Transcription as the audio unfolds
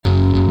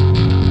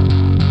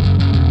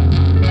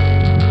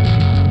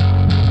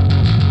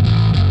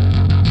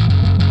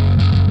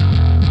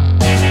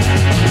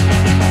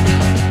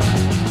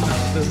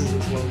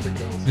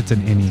It's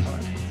an innie,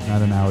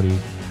 not an outie.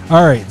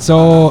 All right,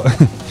 so...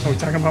 Are we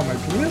talking about my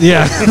penis?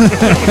 Yeah.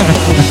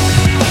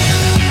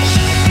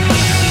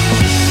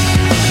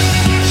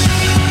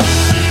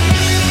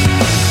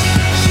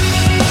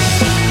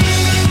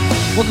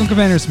 Welcome,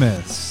 Commander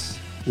Smiths.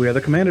 We are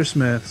the Commander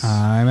Smiths.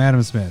 I'm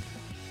Adam Smith.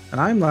 And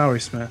I'm Lowry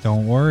Smith.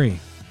 Don't worry.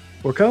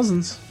 We're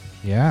cousins.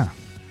 Yeah.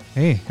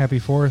 Hey, happy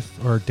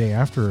 4th or day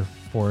after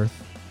 4th,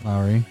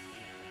 Lowry.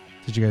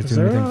 Did you guys do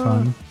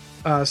anything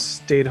fun?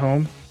 Stayed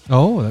home.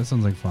 Oh, that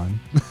sounds like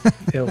fun.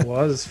 It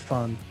was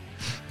fun.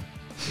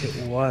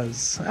 It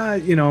was.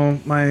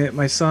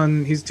 My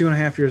son, he's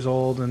 2.5 years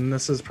old, and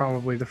this is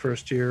probably the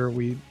first year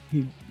he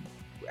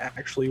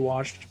actually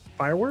watched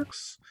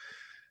fireworks.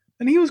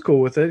 And he was cool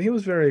with it. He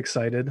was very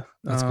excited.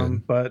 That's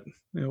good. But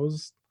it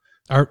was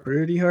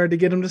pretty hard to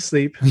get him to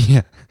sleep.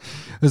 Yeah.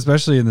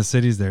 Especially in the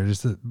cities there,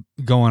 just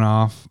going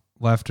off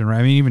left and right.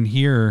 I mean, even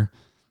here,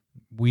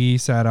 we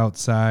sat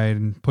outside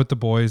and put the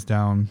boys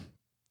down.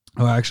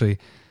 Oh, actually,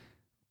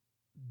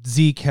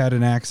 Zeke had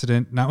an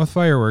accident, not with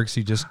fireworks.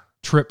 He just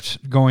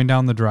tripped going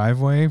down the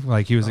driveway.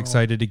 Like he was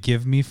excited to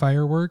give me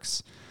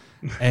fireworks.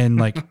 And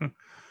like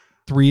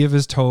 3 of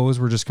his toes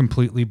were just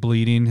completely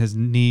bleeding. His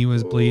knee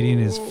was bleeding.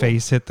 His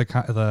face hit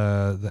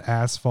the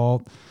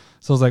asphalt.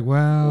 So I was like,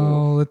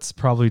 well, it's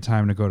probably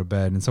time to go to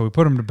bed. And so we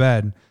put him to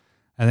bed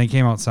and then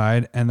came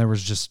outside, and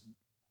there's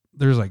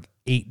like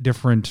 8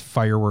 different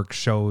fireworks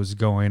shows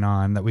going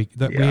on that we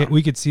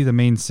could see the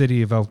main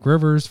city of Elk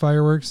River's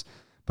fireworks,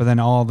 but then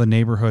all the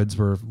neighborhoods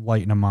were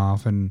lighting them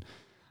off. And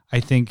I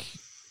think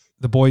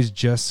the boys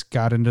just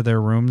got into their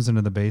rooms,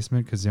 into the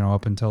basement, because,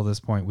 up until this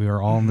point, we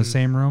were all in the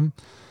same room.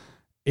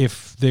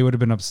 If they would have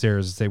been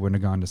upstairs, they wouldn't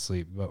have gone to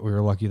sleep. But we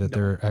were lucky that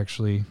they're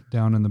actually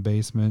down in the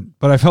basement.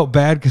 But I felt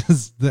bad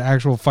because the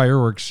actual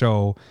fireworks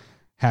show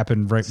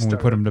happened right when we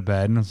put them to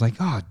bed. And I was like,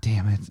 oh,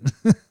 damn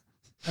it.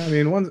 I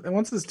mean,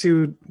 once it's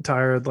too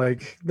tired,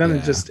 then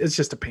it's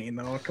just a pain,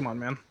 though. Come on,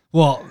 man.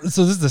 Well,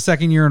 so this is the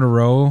second year in a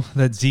row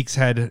that Zeke's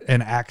had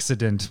an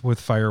accident with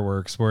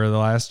fireworks, where the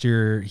last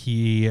year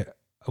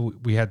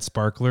we had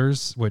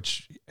sparklers,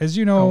 which, as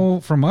you know,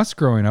 from us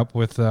growing up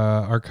with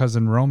our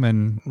cousin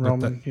Roman,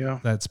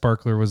 that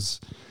sparkler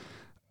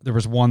there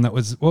was one that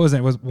was, what was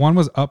it? One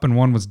was up and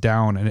one was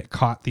down, and it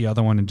caught the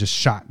other one and just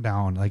shot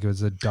down like it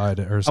was a dud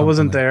or something. I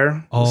wasn't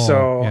there. Oh,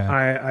 so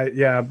yeah.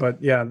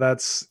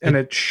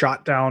 It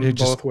shot down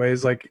both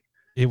ways. Like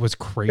it was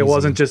crazy. It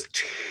wasn't just...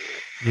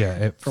 Yeah,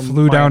 it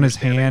flew down his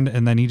hand,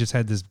 and then he just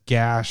had this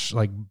gash,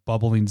 like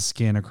bubbling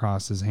skin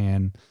across his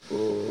hand.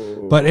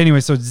 Ooh. But anyway,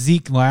 so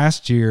Zeke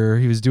last year,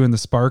 he was doing the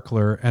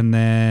sparkler and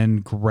then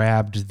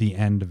grabbed the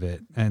end of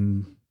it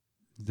and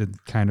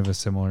did kind of a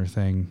similar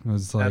thing. It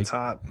was like, that's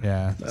hot.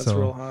 Yeah, that's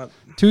real hot.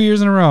 2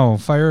 years in a row,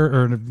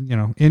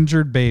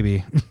 injured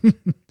baby.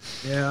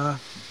 Yeah.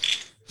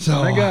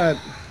 So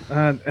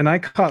I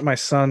caught my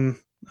son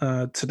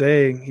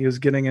today. He was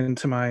getting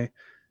into my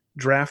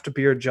draft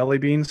beer jelly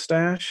bean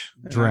stash.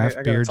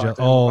 Beer jelly.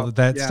 Oh,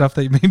 that stuff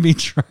that you made me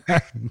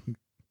try.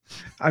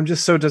 I'm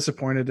just so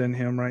disappointed in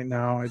him right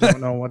now. I don't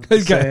know what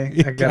to say.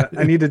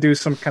 I need to do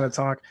some kind of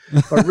talk.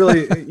 But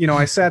really,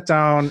 I sat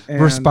down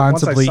and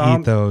responsibly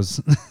eat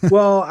those.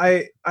 Well,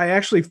 I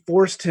actually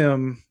forced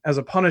him as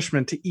a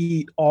punishment to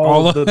eat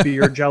all of the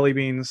beer jelly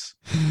beans,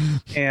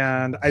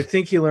 and I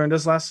think he learned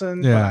his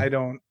lesson. Yeah. But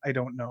I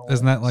don't know.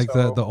 Isn't that like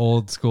the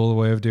old school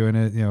way of doing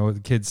it?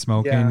 The kids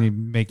smoking, you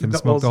make them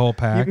smoke the whole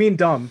pack. You mean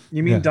dumb?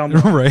 Dumb,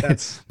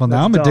 right?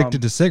 Now I'm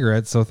addicted to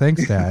cigarettes, so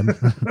thanks, Dad.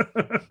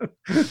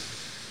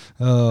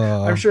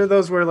 I'm sure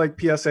those were like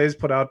PSAs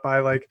put out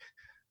by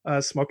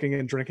smoking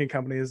and drinking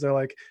companies. They're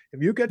like,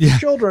 if you get your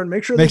children,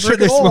 make sure they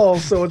drink it all,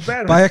 so it's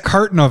bad. Buy a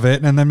carton of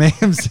it and then make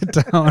them sit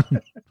down.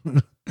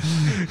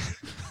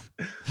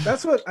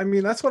 That's what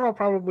I'll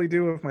probably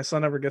do if my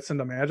son ever gets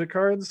into magic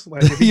cards.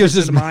 Like if he gets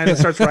into mine and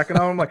starts racking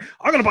on them, I'm like,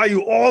 I'm gonna buy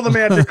you all the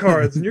magic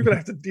cards, and you're gonna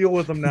have to deal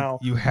with them now.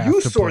 You have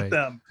to sort play.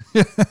 them.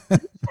 You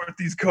sort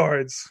these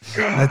cards.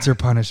 God. That's your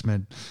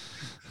punishment.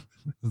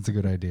 That's a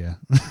good idea.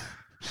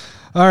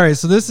 All right,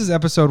 so this is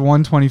episode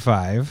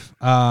 125.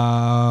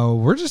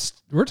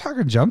 We're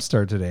talking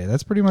Jumpstart today.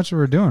 That's pretty much what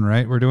we're doing,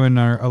 right? We're doing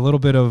a little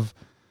bit of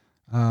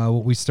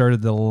what we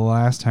started the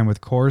last time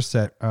with core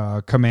set,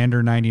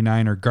 Commander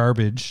 99 or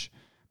Garbage,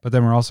 but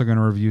then we're also going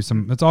to review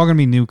some. It's all going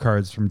to be new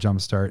cards from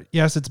Jumpstart.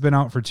 Yes, it's been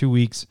out for 2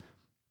 weeks.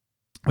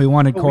 We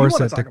wanted core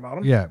set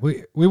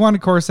we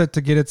wanted core set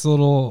to get its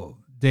little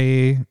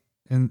day,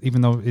 and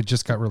even though it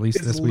just got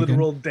released this weekend.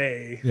 Literal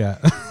day. Yeah.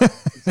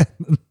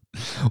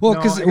 Well,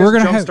 because we're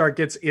gonna Jumpstart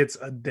gets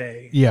a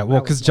day. Yeah,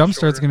 well, because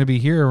Jumpstart's gonna be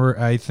here.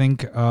 I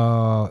think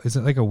is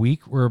it like a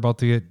week? We're about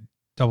to get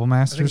Double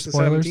Master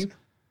spoilers.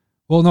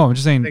 Well, no, I'm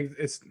just saying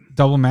it's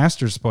Double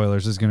Master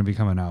spoilers is gonna be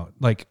coming out.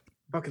 Like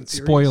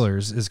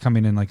spoilers is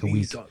coming in like a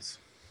week.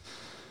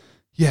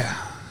 Yeah,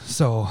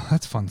 so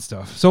that's fun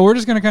stuff. So we're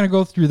just gonna kind of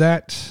go through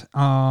that.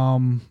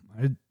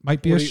 It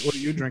might be what are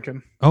you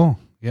drinking? Oh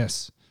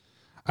yes,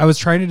 I was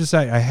trying to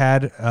decide. I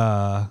had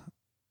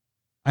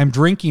I'm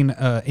drinking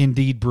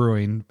Indeed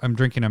Brewing. I'm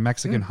drinking a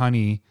Mexican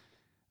honey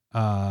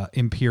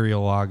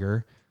Imperial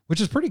Lager, which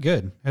is pretty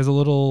good. Has a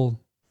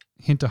little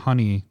hint of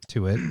honey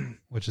to it,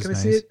 which is Can I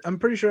nice. see it? I'm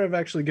pretty sure I've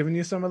actually given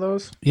you some of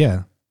those.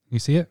 Yeah. You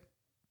see it?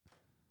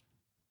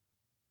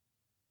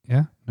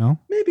 Yeah? No?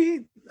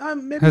 Maybe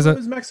Has it a-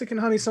 was Mexican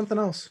honey something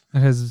else. It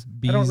has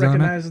bees I don't on it.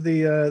 recognize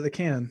the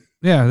can.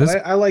 Yeah, But this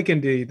I like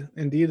Indeed.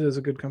 Indeed is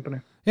a good company.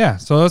 yeah,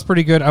 so that's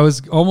pretty good. I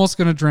was almost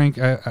gonna drink.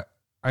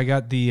 I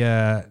got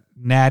the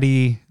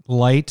Natty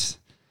Light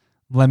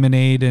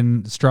lemonade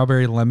and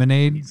strawberry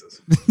lemonade.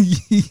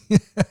 Jesus.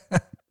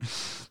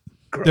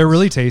 They're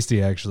really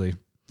tasty, actually.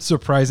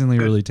 Surprisingly,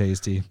 really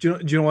tasty. Do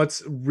you know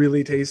what's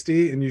really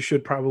tasty? And you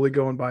should probably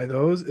go and buy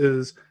those.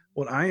 Is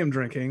what I am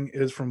drinking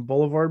is from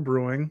Boulevard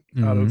Brewing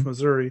out of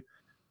Missouri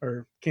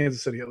or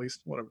Kansas City, at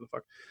least, whatever the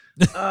fuck.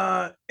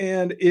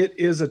 And it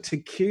is a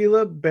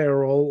tequila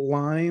barrel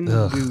lime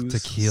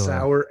juice tequila.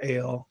 sour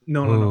ale.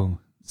 No. Ooh,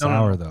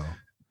 sour No. though.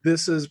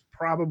 This is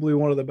probably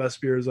one of the best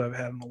beers I've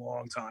had in a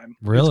long time.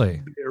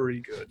 Really? It's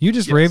very good. You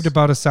just Yes. raved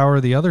about a sour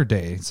the other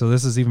day, so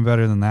this is even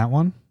better than that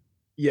one.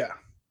 Yeah.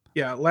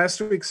 Last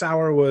week's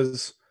sour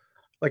was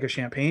like a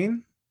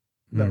champagne,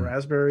 the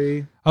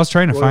raspberry. I was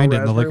trying to Royal find it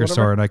in the raspberry, liquor whatever.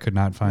 store, and I could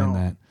not find No.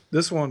 that.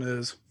 This one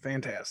is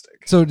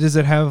fantastic. So does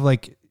it have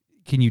like?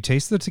 Can you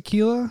taste the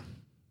tequila?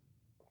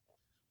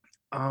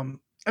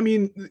 I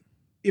mean,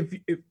 if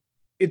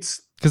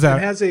it's Because it that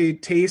has a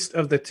taste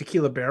of the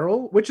tequila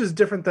barrel, which is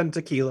different than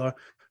tequila.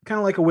 Kind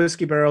of like a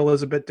whiskey barrel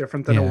is a bit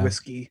different than a Yeah.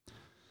 whiskey.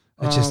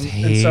 I just and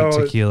hate so-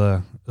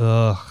 tequila.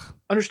 Ugh.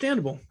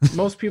 Understandable.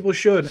 Most people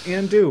should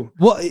and do.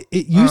 Well,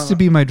 it used to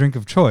be my drink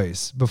of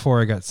choice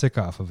before I got sick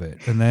off of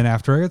it, and then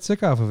after I got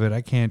sick off of it,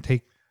 I can't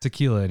take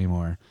tequila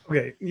anymore.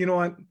 Okay, you know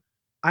what?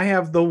 I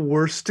have the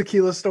worst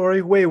tequila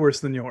story, way worse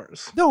than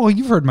yours. No,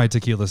 you've heard my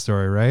tequila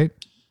story, right?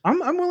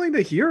 I'm willing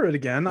to hear it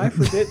again. I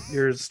forget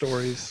your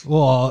stories.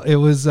 Well, it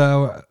was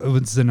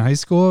in high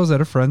school. I was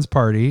at a friend's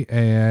party,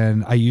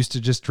 and I used to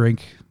just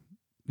drink.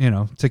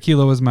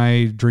 Tequila was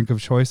my drink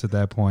of choice at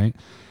that point.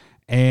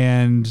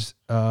 And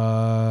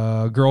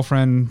a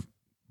girlfriend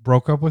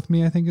broke up with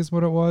me, I think is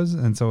what it was.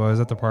 And so I was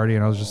at the party,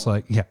 and I was just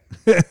like, yeah.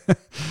 I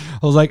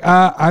was like,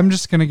 I'm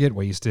just gonna get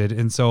wasted.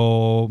 And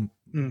so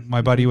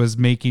my buddy was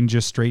making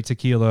just straight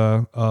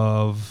tequila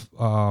of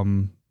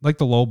like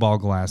the low ball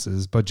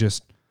glasses, but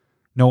just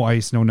no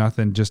ice, no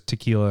nothing, just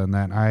tequila. And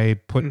that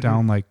I put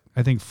down like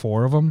I think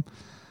 4 of them.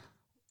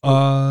 In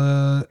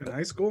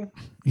high school?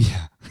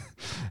 Yeah,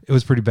 it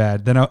was pretty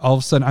bad. Then all of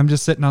a sudden, I'm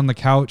just sitting on the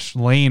couch,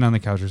 laying on the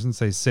couch, or shouldn't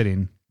say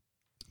sitting,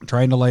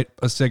 trying to light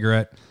a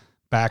cigarette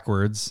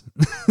backwards.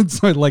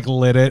 So I like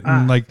lit it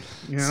and lit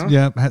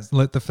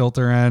the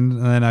filter end.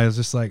 And then I was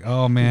just like,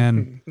 oh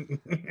man,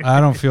 I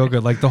don't feel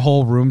good. Like the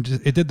whole room,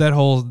 it did that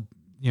whole,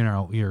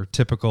 your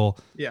typical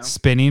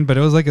spinning, but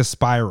it was like a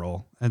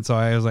spiral. And so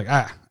I was like,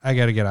 I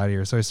got to get out of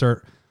here. So I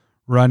start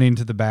running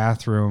to the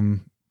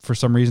bathroom. For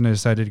some reason, I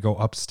decided to go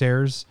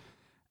upstairs,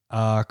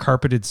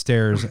 carpeted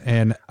stairs,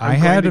 and I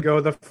had to go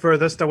the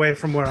furthest away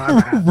from where I'm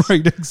at.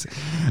 right.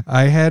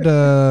 I had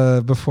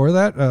before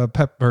that not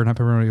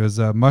pepperoni. It was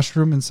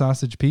mushroom and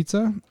sausage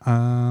pizza.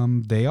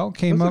 They all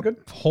came up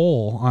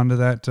whole onto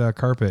that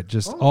carpet,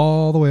 just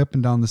all the way up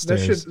and down the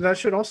stairs. That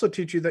should also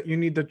teach you that you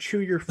need to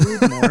chew your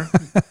food more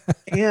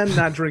and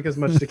not drink as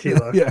much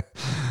tequila. Yeah.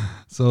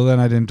 So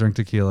then I didn't drink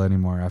tequila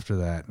anymore after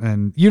that,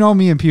 and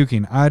me and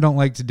puking. I don't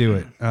like to do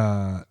it.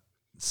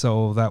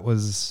 So that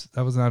was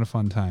not a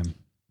fun time.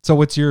 So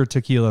what's your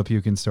tequila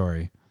puking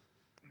story?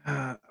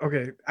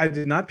 Okay, I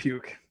did not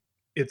puke.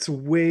 It's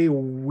way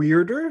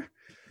weirder.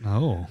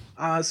 Oh.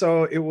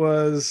 So it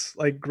was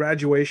like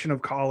graduation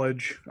of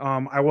college.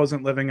 I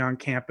wasn't living on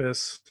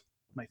campus,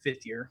 my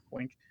 5th year,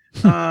 wink.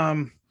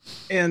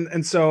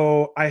 And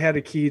so I had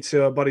a key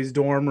to a buddy's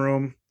dorm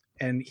room,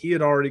 and he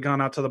had already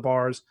gone out to the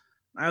bars.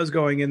 I was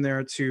going in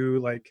there to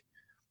like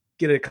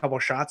get a couple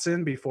shots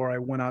in before I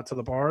went out to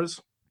the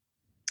bars.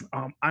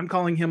 I'm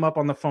calling him up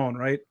on the phone,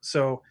 right?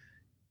 So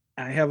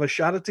I have a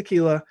shot of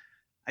tequila.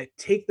 I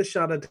take the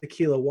shot of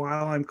tequila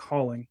while I'm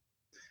calling.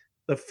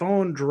 The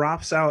phone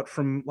drops out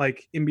from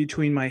like in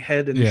between my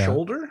head and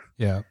shoulder.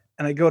 Yeah.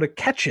 And I go to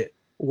catch it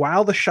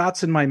while the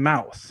shot's in my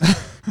mouth.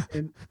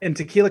 and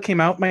tequila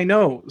came out my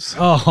nose.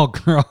 Oh,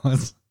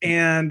 gross.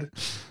 And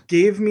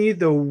gave me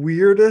the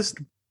weirdest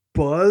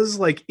buzz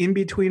like in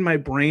between my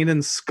brain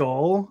and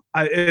skull.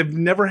 I've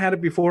never had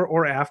it before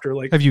or after.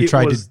 Like, have you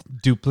tried to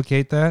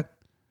duplicate that?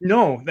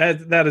 No,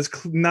 that is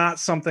not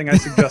something I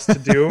suggest to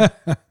do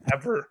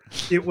ever.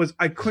 It was,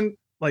 I couldn't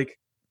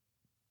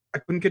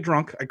get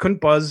drunk. I couldn't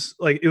buzz.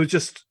 Like it was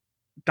just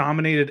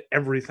dominated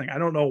everything. I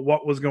don't know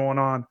what was going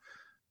on.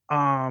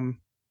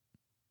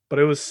 But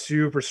it was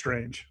super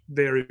strange.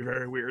 Very,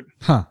 very weird.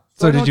 Huh.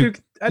 So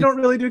I don't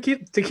really do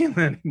tequila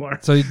anymore.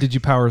 So did you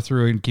power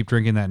through and keep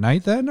drinking that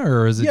night then?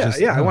 Or is it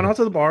just... Yeah, I went out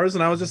to the bars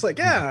and I was just like,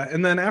 yeah.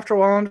 And then after a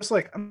while, I'm just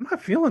like, I'm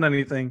not feeling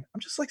anything.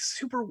 I'm just like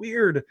super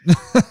weird.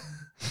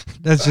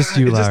 That's just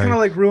you, It just Larry. kind of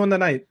like ruined the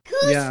night.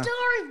 Cool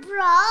story,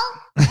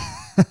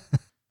 bro.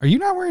 Are you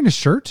not wearing a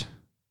shirt?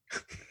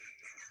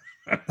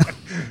 I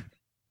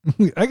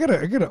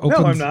gotta open.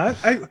 No, I'm not.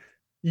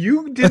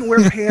 You didn't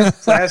wear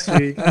pants last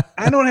week.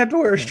 I don't have to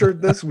wear a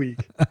shirt this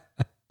week.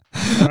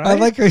 Right? I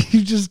like how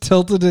you just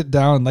tilted it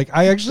down. Like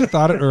I actually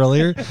thought it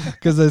earlier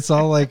because I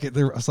saw like I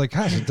was like,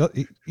 gosh,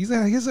 he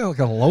has like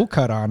a low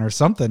cut on or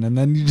something, and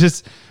then you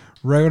just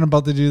right when I'm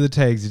about to do the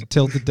tags, you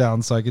tilt it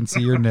down so I can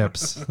see your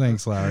nips.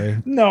 Thanks,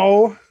 Larry.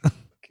 No,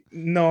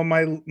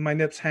 my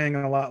nips hang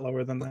a lot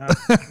lower than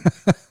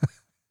that.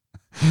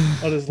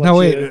 I'll just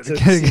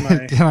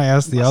let can I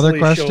ask the other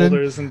question?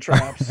 Shoulders and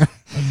traps.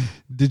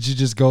 Did you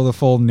just go the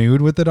full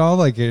nude with it all?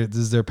 Like,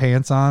 is there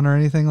pants on or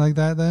anything like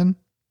that? Then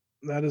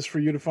that is for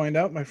you to find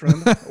out, my friend.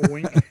 A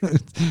wink.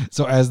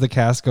 So as the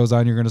cast goes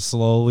on, you're going to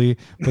slowly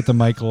put the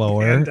mic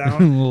lower,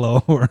 down.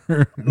 lower.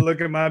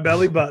 Look at my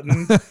belly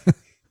button.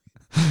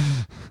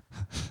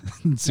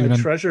 Soon my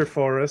treasure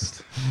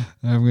forest.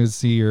 I'm going to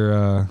see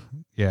your.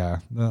 Yeah,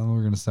 no,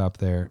 we're going to stop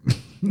there.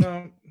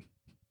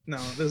 No,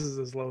 this is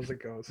as low as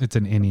it goes. It's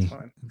an innie.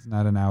 It's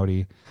not an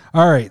outie.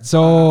 All right,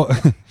 so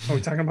are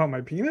we talking about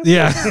my penis?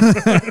 Yeah.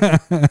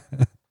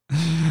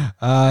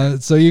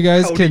 So you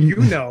guys How can do you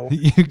know?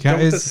 You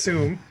guys don't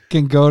assume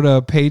can go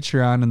to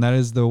Patreon, and that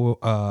is the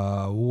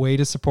way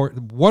to support.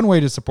 One way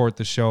to support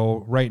the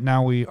show. Right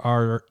now, we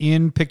are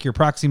in Pick Your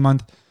Proxy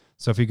month.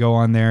 So if you go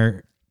on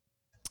there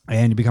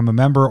and you become a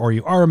member, or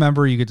you are a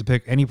member, you get to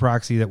pick any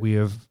proxy that we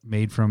have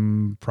made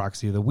from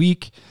Proxy of the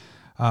Week.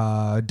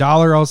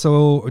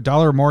 $1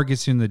 or more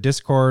gets you in the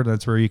Discord.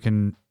 That's where you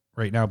can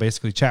right now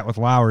basically chat with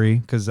Lowry,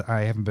 because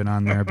I haven't been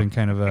on there. I've been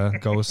kind of a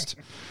ghost.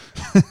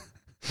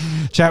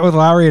 Chat with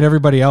Lowry and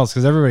everybody else,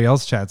 because everybody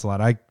else chats a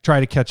lot. I try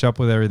to catch up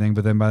with everything,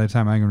 but then by the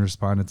time I can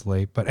respond, it's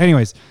late. But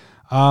anyways,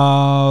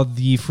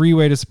 the free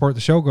way to support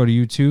the show, go to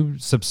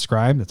YouTube,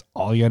 subscribe. That's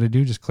all you got to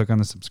do. Just click on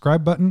the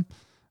subscribe button.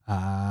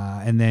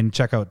 And then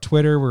check out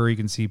Twitter, where you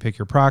can see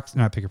Proxy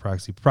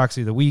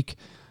of the Week,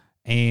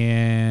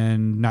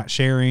 and not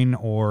sharing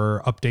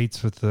or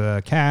updates with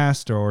the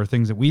cast or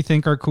things that we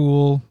think are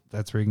cool.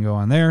 That's where you can go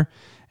on there.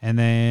 And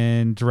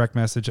then direct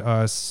message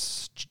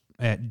us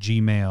at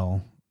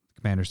Gmail,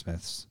 Commander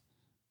Smiths.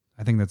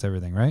 I think that's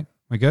everything, right?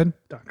 We good?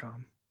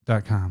 .com.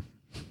 .com.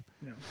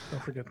 Yeah,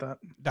 don't forget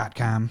that.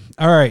 .com.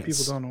 All right.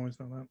 People don't always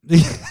know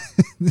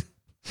that.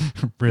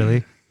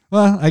 Really?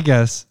 Well, I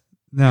guess.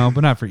 No,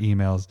 but not for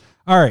emails.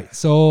 All right,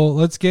 so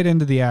let's get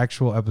into the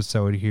actual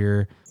episode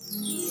here.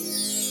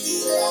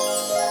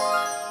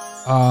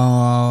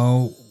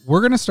 We're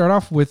going to start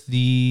off with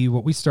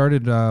what we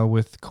started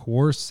with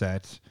core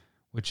set,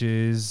 which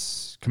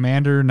is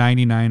Commander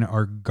 99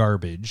 are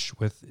garbage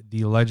with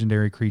the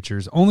legendary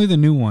creatures. Only the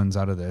new ones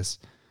out of this.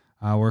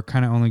 We're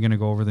kind of only going to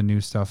go over the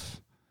new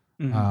stuff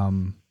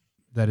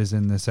that is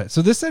in this set.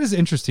 So this set is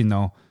interesting,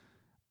 though.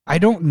 I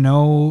don't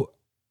know.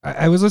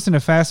 I was listening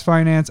to Fast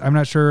Finance. I'm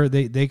not sure.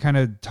 They kind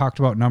of talked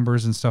about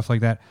numbers and stuff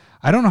like that.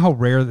 I don't know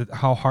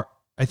how hard.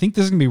 I think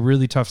this is going to be a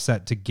really tough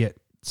set to get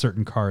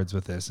certain cards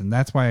with this, and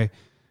that's why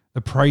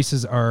the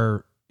prices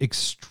are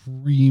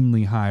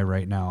extremely high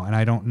right now, and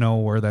I don't know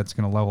where that's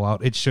going to level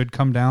out. It should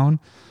come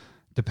down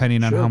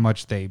depending on how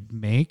much they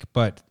make,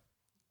 but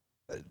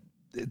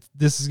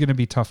this is going to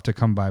be tough to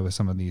come by with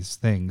some of these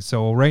things.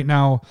 So right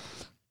now,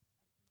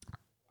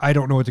 I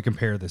don't know what to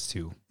compare this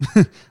to.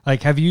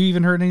 Like, have you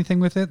even heard anything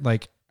with it?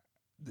 Like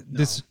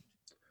this,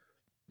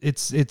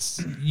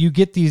 it's you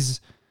get these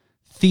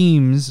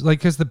themes, like,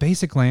 because the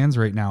basic lands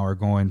right now are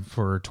going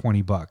for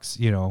 $20,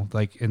 you know,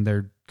 like, and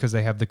they're because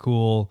they have the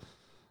cool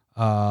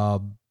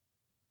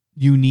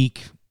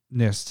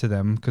uniqueness to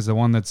them, because the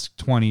one that's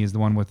 20 is the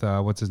one with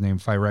what's his name,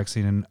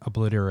 Phyrexian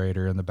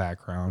Obliterator in the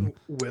background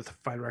with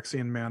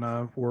Phyrexian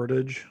mana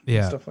wordage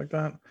and stuff like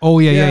that. Oh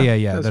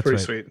yeah. That's pretty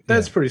sweet.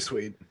 That's pretty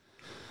sweet.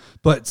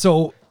 But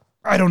so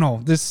I don't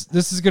know. This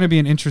is going to be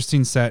an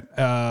interesting set.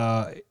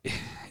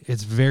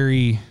 It's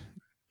very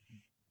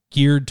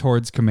geared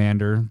towards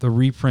Commander. The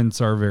reprints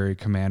are very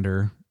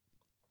Commander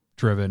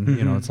driven. Mm-hmm.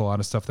 You know, it's a lot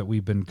of stuff that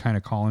we've been kind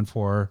of calling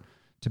for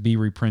to be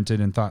reprinted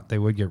and thought they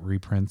would get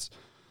reprints.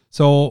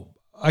 So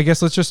I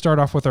guess let's just start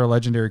off with our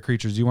legendary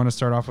creatures. Do you want to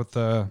start off with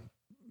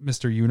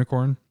Mr.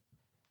 Unicorn?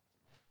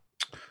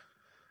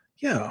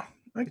 Yeah,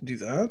 I can do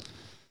that.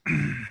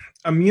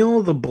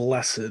 Emil the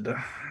Blessed,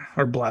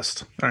 or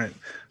Blessed. All right.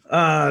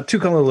 2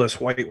 colorless,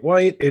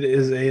 white. It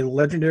is a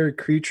legendary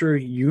creature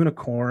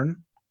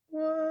unicorn.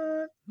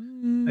 What?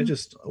 I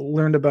just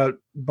learned about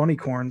bunny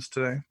corns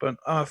today. But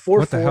 4/4.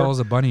 What the hell is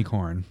a bunny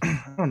corn?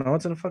 I don't know.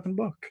 It's in a fucking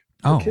book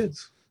for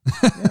kids.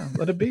 Yeah,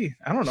 let it be.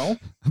 I don't know.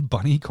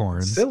 Bunny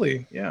corns.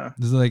 Silly. Yeah.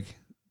 It's like,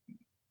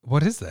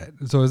 what is that?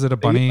 So is it a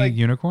bunny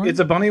unicorn? It's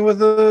a bunny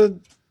with a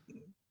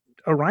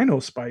rhino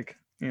spike.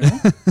 You know?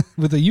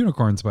 With a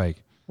unicorn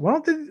spike. Why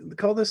don't they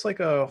call this like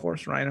a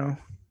horse rhino?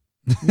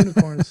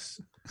 Unicorns.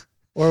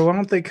 Or why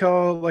don't they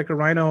call like a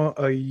rhino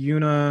a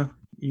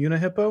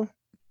unihippo?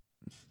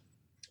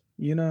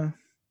 Unihippo.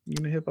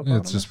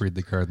 Let's just read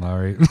the card,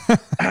 Lowry.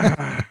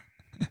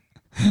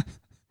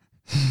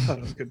 Thought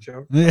it was a good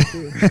joke.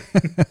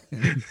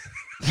 It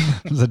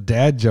was a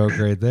dad joke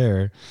right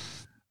there.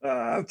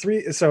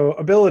 3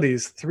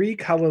 abilities: 3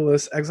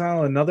 colorless,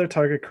 exile another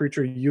target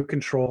creature you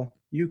control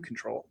you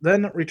control.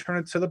 Then return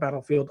it to the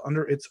battlefield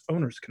under its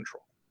owner's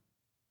control.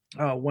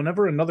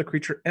 Whenever another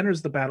creature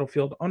enters the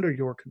battlefield under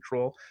your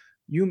control,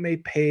 you may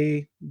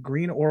pay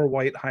green or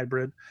white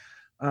hybrid.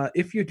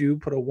 If you do,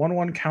 put a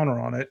 1/1 counter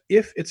on it.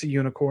 If it's a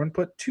unicorn,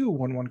 put 2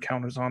 1/1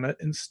 counters on it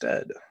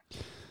instead.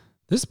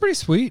 This is pretty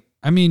sweet.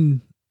 I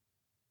mean,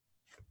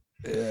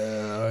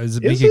 does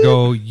it make you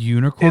go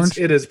unicorn?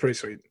 It is pretty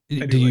sweet.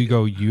 Do you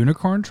go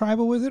unicorn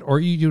tribal with it, or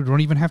you don't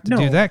even have to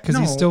do that because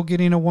he's still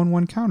getting a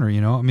 1/1 counter?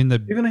 You know, I mean,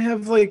 you're gonna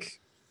have like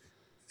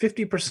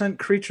 50%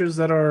 creatures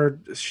that are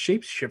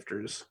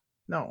shapeshifters.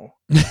 No,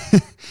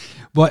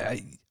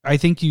 but I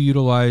think you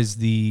utilize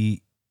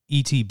the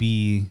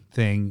ETB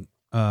thing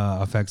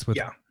effects with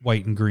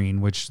white and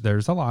green, which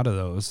there's a lot of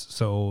those,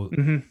 so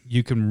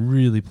you can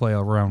really play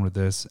around with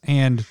this.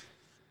 And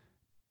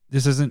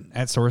this isn't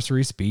at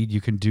sorcery speed.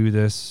 You can do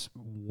this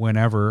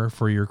whenever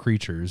for your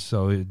creatures.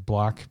 So it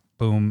block,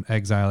 boom,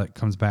 exile it,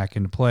 comes back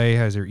into play,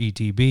 has your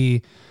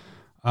ETB.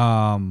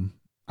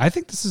 I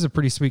think this is a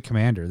pretty sweet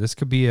commander. This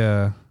could be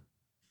a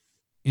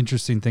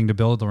interesting thing to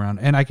build around,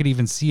 and I could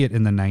even see it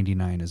in the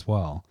 99 as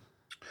well.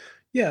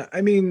 Yeah,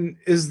 I mean,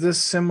 is this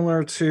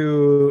similar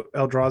to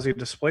Eldrazi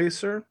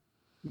Displacer?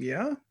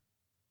 Yeah.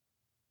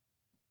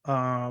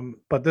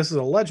 But this is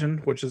a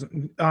legend, which is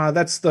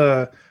that's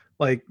the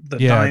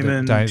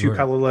diamond, 2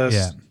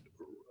 colorless,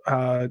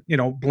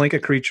 blink a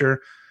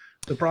creature.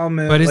 The problem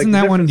is, but isn't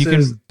that one you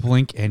can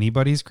blink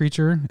anybody's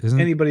creature? Isn't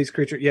anybody's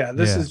creature? Yeah,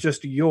 this is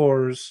just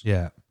yours.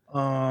 Yeah.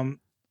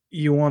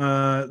 You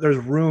wanna? There's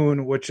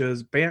Rune, which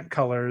is Bant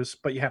colors,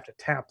 but you have to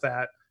tap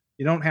that.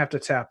 You don't have to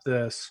tap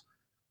this.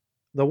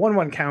 The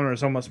 1/1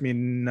 counters almost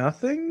mean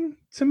nothing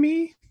to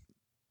me.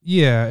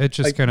 Yeah, it's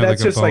just kind of like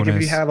a bonus. That's just like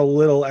if you have a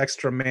little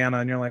extra mana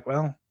and you're like,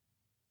 well,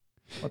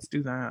 let's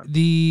do that.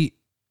 The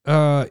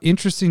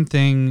interesting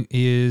thing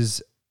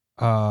is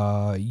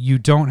you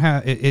don't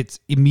have it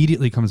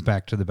immediately comes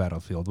back to the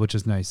battlefield, which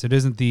is nice. It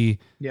isn't the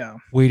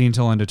waiting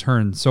until end of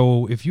turn.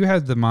 So if you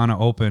had the mana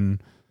open,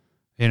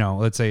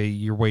 let's say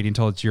you're waiting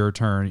until it's your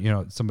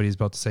turn, somebody's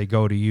about to say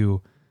go to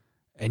you,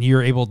 and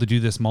you're able to do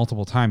this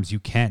multiple times, you're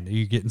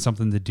getting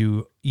something to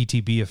do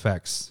ETB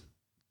effects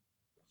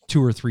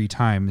 2 or 3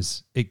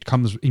 times, it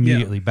comes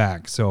immediately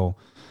back. So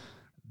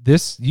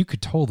this, you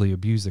could totally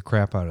abuse the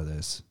crap out of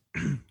this.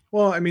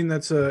 Well, I mean,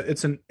 it's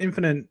an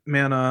infinite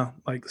mana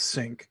like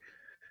sink.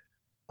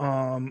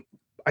 I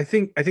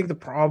think the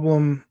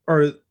problem,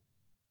 or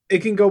it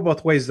can go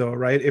both ways though,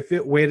 right? If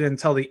it waited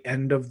until the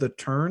end of the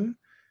turn,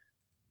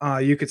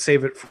 you could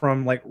save it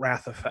from like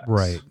wrath effects,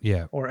 right?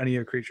 Yeah, or any of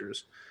your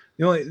creatures.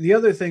 The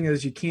other thing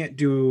is you can't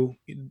do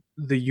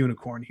the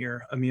unicorn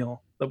here,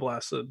 Emil the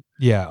Blessed.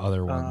 Yeah,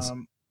 other ones.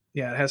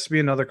 It has to be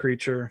another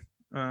creature.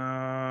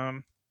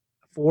 4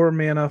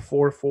 mana,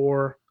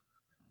 4/4.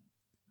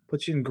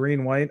 Puts you in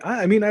green white.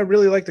 I mean, I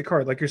really like the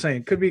card. Like you're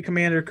saying, could be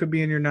commander, could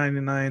be in your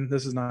 99.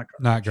 This is not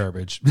garbage. Not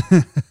garbage.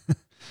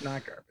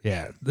 Not garbage.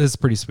 Yeah, this is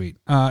pretty sweet.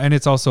 And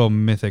it's also a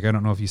mythic. I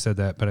don't know if you said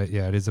that, but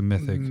it is a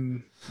mythic.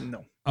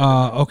 No.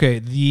 Okay.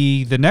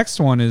 The next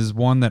one is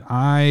one that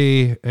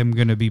I am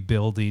going to be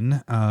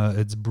building.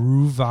 It's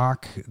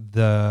Bruvok,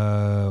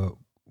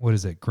 what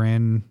is it?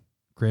 Grand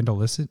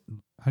Illicit?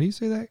 How do you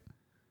say that?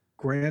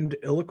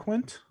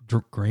 Grandiloquent?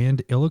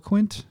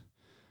 Grandiloquent?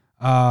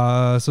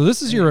 So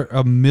this is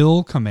a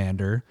mill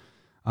commander.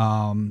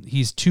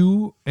 He's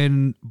 2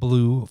 in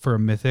blue for a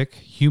mythic,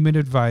 human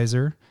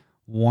advisor,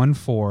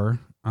 1/4.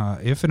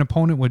 If an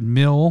opponent would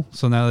mill,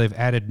 so now they've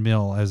added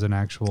mill as an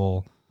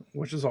actual,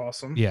 which is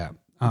awesome. Yeah.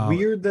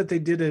 Weird that they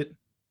did it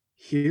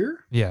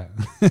here. Yeah.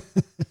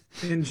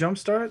 In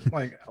Jumpstart,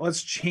 like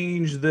let's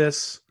change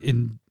this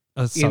in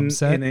a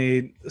subset, in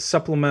a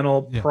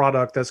supplemental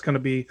product that's going to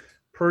be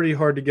pretty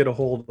hard to get a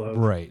hold of.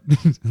 Right.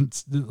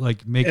 It's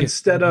like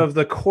instead of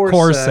the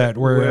core set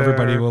where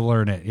everybody will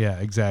learn it. Yeah,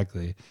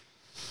 exactly.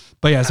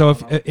 But yeah, so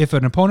if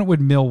an opponent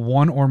would mill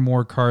 1 or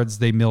more cards,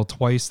 they mill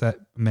twice that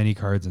many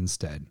cards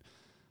instead.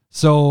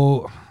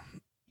 So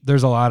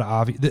there's a lot of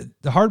obvious.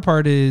 The hard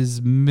part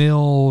is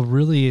mill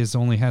really has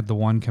only had the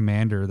one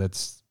commander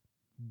that's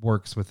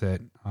works with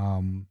it.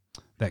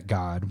 That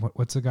god.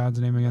 What's the god's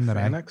name again?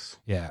 Phoenix?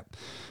 Yeah.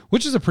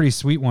 Which is a pretty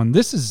sweet one.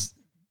 This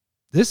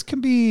can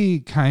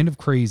be kind of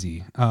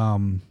crazy. I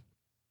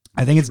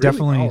think it's really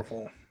definitely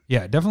powerful.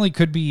 Yeah, definitely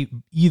could be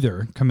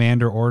either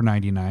commander or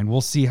 99.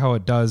 We'll see how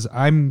it does.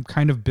 I'm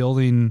kind of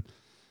building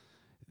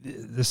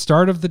the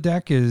start of the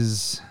deck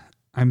is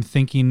I'm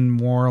thinking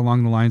more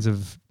along the lines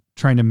of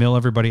trying to mill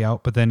everybody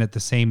out, but then at the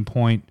same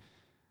point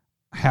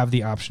have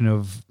the option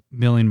of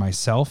milling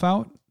myself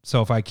out.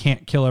 So if I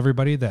can't kill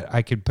everybody, that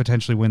I could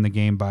potentially win the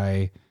game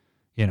by,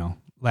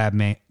 lab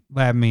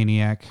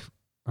maniac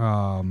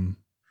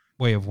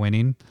way of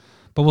winning.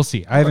 But we'll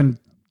see. I haven't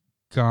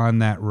gone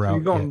that route. So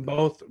you're going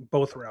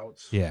both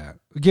routes. Yeah,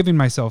 giving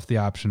myself the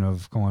option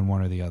of going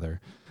one or the other.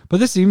 But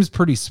this seems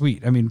pretty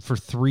sweet. I mean, for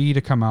 3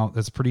 to come out,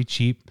 that's pretty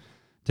cheap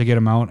to get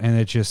them out, and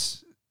it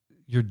just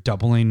you're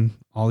doubling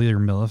all your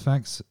mill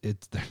effects.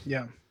 It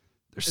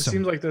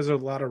seems like there's a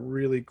lot of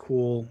really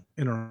cool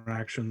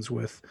interactions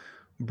with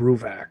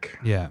Bruvok.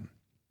 Yeah.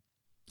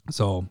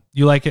 So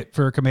you like it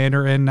for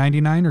Commander and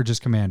 99 or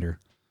just Commander?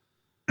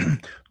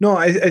 No,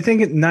 I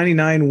think at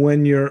 99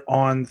 when you're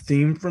on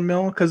theme for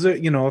mill, because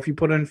if you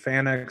put in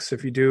Fanex,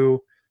 if you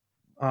do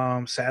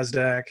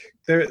Sazdak,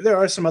 there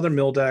are some other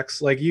mill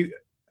decks. Like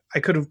I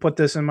could have put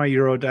this in my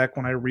Euro deck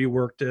when I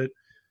reworked it.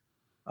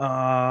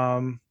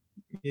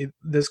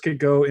 This could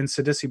go in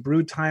Sidisi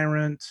Brood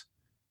Tyrant,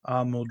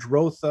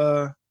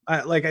 Muldrotha.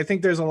 I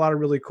think there's a lot of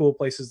really cool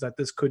places that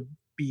this could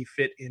be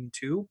fit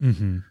into.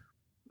 Mm-hmm.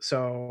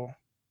 So,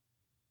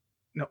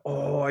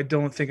 no, I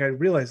don't think I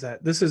realized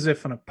that. This is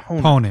if an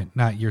opponent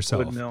not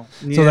yourself. would mill.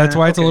 So that's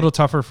why it's a little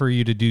tougher for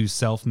you to do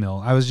self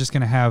mill. I was just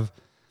going to have,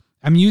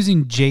 I'm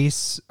using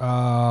Jace,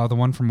 the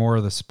one from War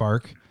of the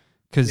Spark.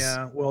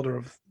 Welder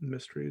of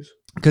Mysteries.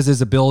 Because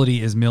his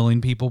ability is milling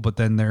people, but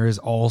then there is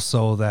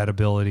also that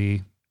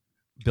ability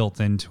built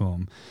into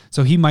him.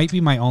 So he might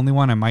be my only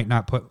one. I might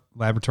not put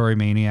Laboratory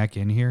Maniac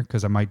in here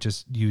because I might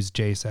just use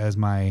Jace as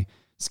my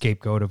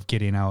scapegoat of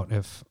getting out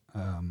if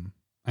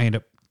I end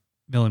up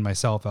milling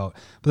myself out.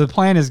 But the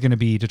plan is going to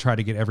be to try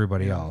to get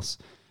everybody else.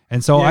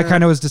 And so I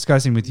kind of was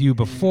discussing with you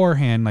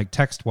beforehand, like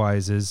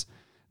text-wise, is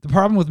the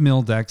problem with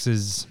mill decks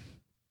is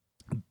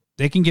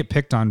they can get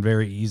picked on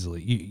very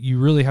easily. You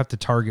really have to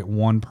target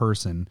one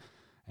person.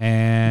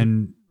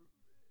 And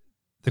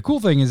the cool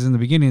thing is in the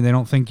beginning, they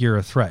don't think you're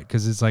a threat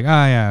because it's like,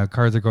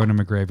 cards are going to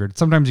my graveyard.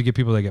 Sometimes you get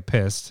people that get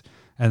pissed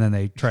and then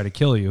they try to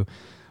kill you.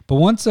 But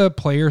once a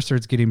player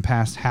starts getting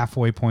past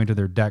halfway point of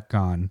their deck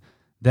gone,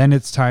 then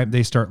it's time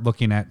they start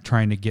looking at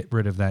trying to get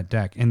rid of that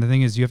deck. And the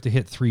thing is, you have to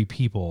hit 3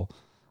 people.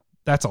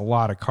 That's a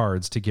lot of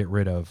cards to get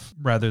rid of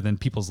rather than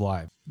people's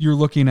lives. You're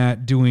looking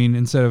at doing,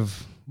 instead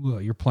of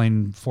you're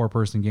playing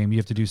 4-person game, you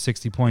have to do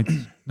 60 points.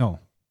 No,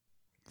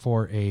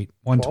 4, 8,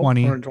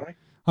 120.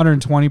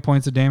 120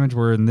 points of damage,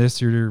 where in this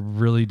you're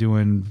really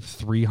doing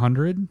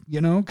 300,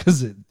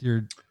 because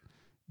your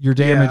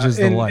damage is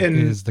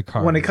the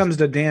card. When it comes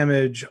to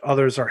damage,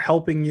 others are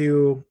helping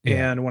you,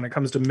 and when it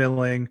comes to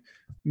milling,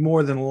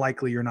 more than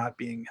likely you're not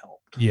being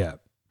helped. Yeah.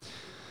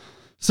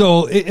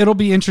 So it'll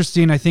be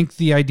interesting. I think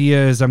the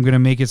idea is I'm going to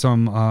make it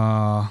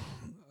a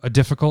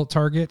difficult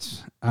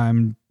target.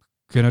 I'm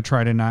going to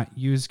try to not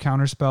use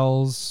counter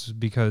spells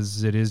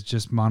because it is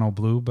just mono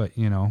blue, but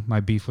my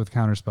beef with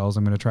counter spells,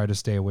 I'm going to try to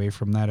stay away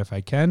from that if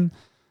I can.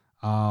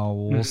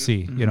 We'll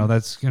see.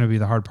 That's going to be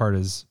the hard part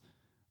is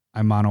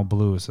I'm mono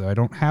blue, so I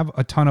don't have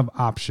a ton of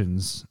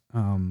options.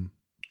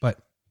 But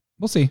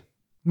we'll see.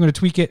 I'm going to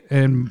tweak it,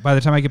 and by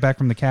the time I get back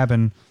from the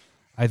cabin,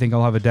 I think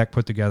I'll have a deck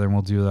put together and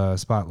we'll do the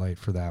spotlight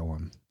for that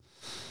one.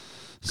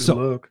 Good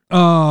luck.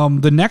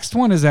 The next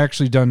one has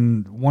actually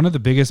done one of the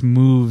biggest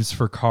moves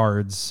for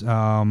cards.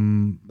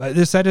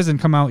 This set hasn't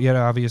come out yet,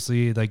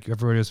 obviously. Like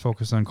everybody was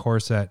focused on core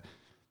set.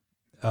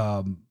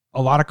 A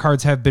lot of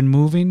cards have been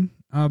moving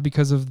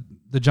because of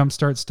the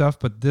jumpstart stuff,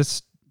 but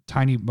this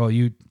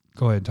you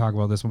go ahead and talk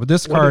about this one. But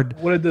this card,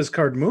 what did this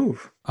card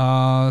move?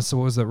 So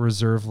what was that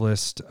reserve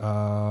list? The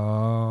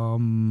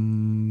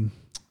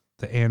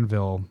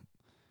Anvil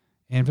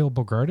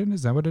Bogarden,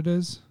 is that what it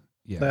is?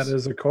 Yes. That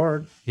is a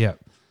card. Yeah.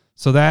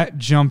 So that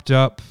jumped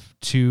up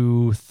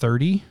to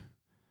 30.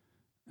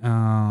 It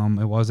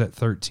was at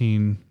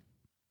 13.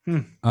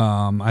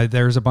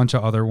 There's a bunch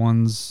of other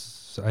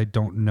ones. I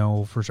don't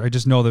know for sure. I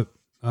just know that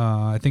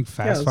I think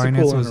Fast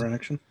Finance was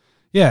interaction.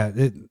 Yeah,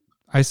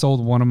 I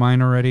sold one of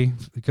mine already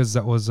because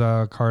that was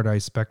a card I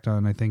spec'd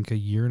on I think a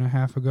year and a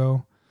half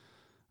ago,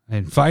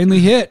 and finally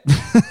hit.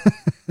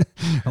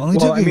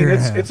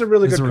 It's a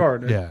really good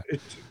card. Yeah,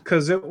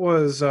 because it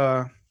was.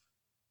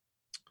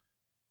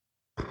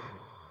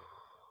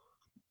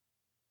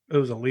 It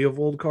was a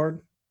Leovold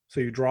card, so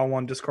you draw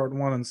one, discard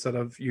one instead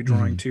of you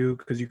drawing two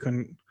because you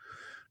couldn't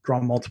draw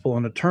multiple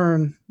in a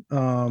turn.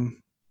 So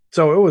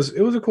it was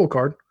a cool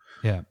card.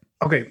 Yeah.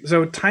 Okay,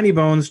 so Tiny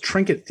Bones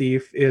Trinket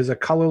Thief is a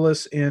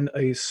colorless in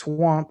a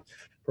swamp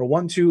for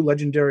 1/2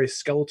 legendary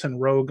skeleton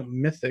rogue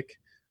mythic.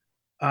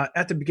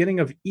 At the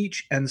beginning of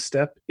each end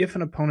step, if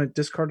an opponent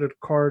discarded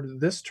a card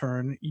this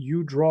turn,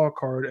 you draw a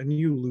card and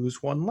you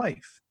lose 1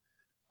 life.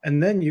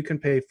 And then you can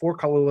pay 4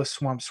 colorless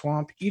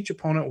swamp. Each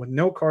opponent with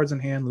no cards in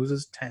hand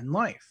loses 10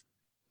 life.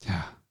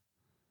 Yeah.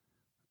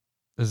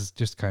 This is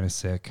just kind of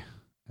sick.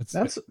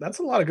 That's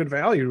a lot of good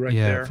value right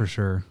there. Yeah, for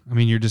sure. I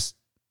mean,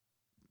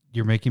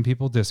 you're making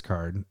people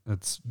discard.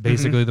 That's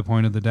basically the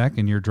point of the deck,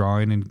 and you're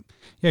drawing, and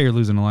you're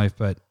losing a life,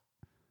 but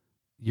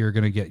you're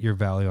going to get your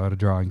value out of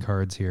drawing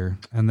cards here.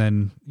 And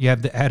then you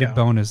have the added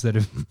bonus that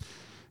if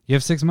you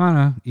have 6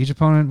 mana, each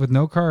opponent with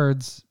no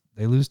cards,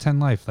 they lose 10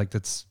 life. Like,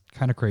 that's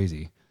kind of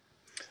crazy.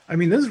 I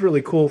mean, this is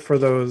really cool for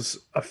those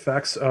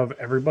effects of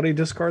everybody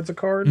discards a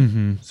card.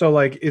 So,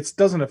 like, it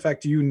doesn't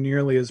affect you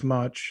nearly as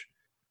much.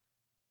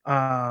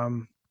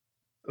 The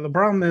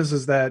problem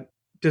is that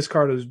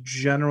discard is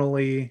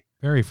generally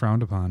very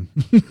frowned upon.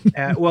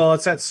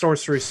 It's at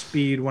sorcery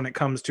speed when it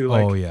comes to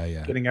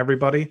getting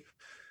everybody.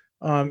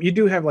 You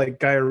do have like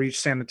Gaia Reach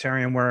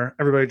Sanitarium where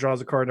everybody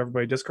draws a card,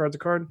 everybody discards a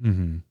card.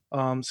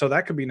 So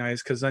that could be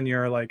nice because then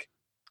you're like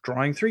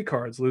drawing 3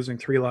 cards, losing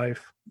 3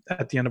 life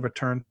at the end of a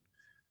turn.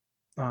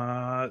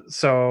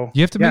 So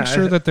You have to make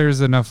sure that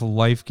there's enough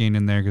life gain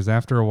in there, because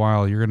after a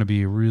while you're going to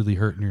be really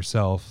hurting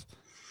yourself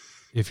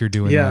if you're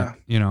doing that.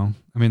 You know,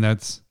 I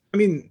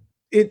mean,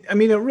 it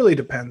really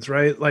depends,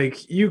 right?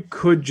 Like you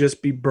could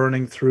just be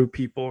burning through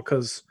people,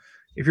 because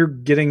if you're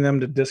getting them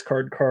to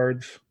discard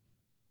cards,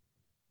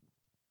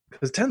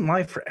 because 10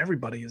 life for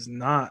everybody is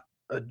not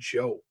a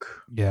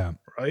joke. Yeah.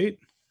 Right.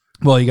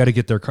 Well, you got to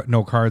get their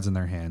no cards in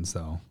their hands,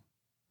 though.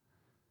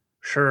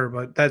 Sure,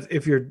 but that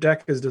if your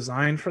deck is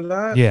designed for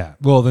that, yeah.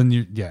 Well, then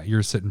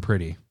you're sitting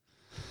pretty.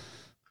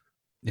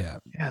 Yeah.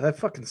 Yeah, that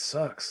fucking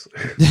sucks.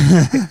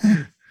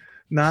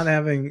 Not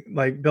having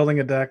like building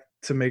a deck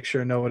to make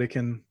sure nobody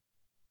can.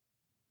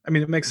 I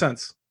mean, it makes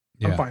sense.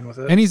 Yeah. I'm fine with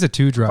it. And he's a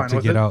 2-drop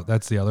to get out.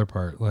 That's the other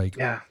part. Like,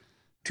 yeah,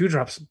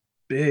 2-drops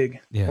big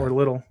or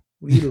little,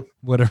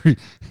 whatever.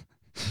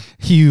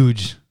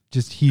 Huge,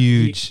 just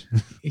huge.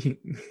 He's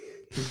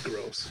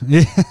gross.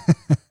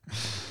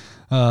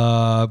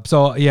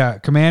 So yeah,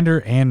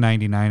 Commander and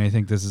 99. I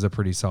think this is a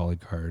pretty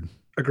solid card.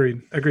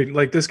 Agreed.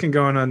 Like this can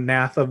go in a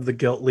Nath of the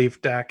Gilt Leaf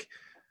deck.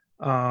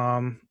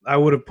 I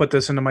would have put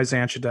this into my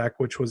Xantcha deck,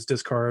 which was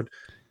discard.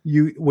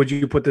 Would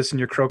you put this in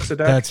your Kroxa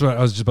deck? That's what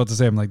I was just about to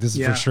say. I'm like, this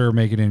is for sure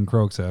make it in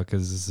Kroxa,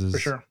 because this is for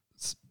sure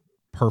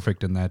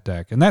perfect in that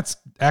deck. And that's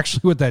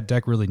actually what that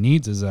deck really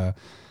needs, is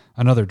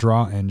another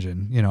draw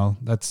engine. You know,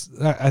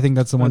 I think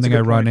that's the one thing I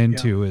run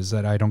into is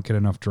that I don't get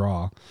enough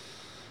draw.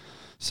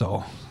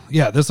 So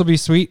yeah, this will be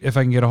sweet if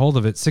I can get a hold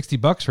of it.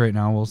 $60 right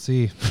now. We'll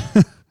see.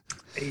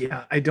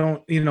 Yeah, I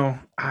don't,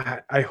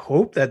 I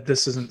hope that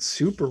this isn't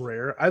super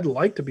rare. I'd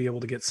like to be able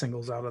to get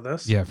singles out of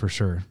this. Yeah, for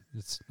sure.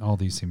 All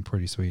these seem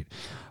pretty sweet.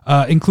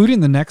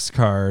 Including the next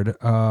card,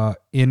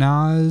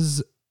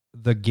 Inaz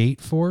the Gate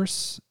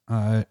Force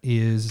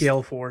is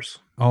Gale Force.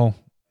 Oh,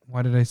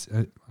 why did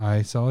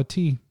I saw a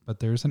T, but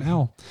there's an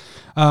L.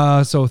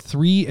 So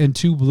 3 and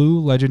 2 blue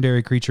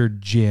legendary creature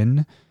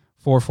Jin,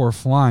 4/4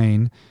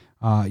 flying.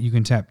 You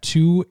can tap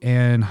 2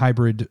 and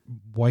hybrid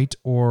white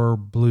or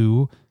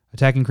blue.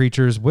 Attacking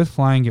creatures with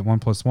flying get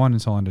 1/1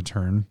 until end of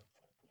turn.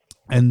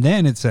 And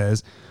then it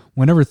says,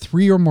 whenever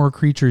 3 or more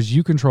creatures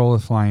you control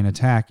with flying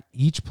attack,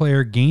 each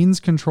player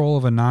gains control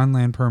of a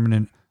non-land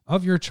permanent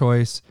of your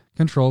choice,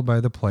 controlled by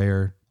the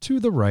player to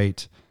the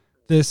right.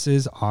 This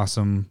is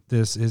awesome.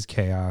 This is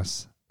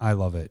chaos. I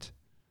love it.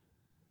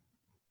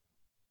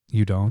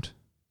 You don't?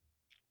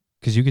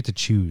 Because you get to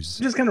choose.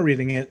 Just kind of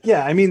reading it.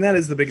 Yeah, I mean, that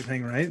is the big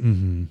thing, right?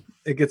 Mm-hmm.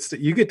 You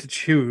get to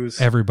choose.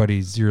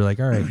 You're like,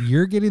 all right,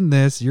 you're getting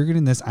this,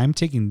 I'm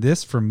taking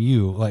this from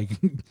you. Like,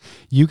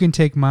 you can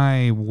take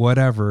my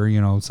whatever,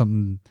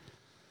 something,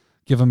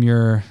 give them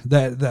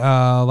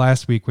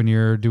last week when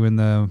you're doing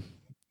the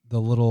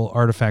little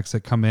artifacts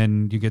that come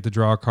in, you get to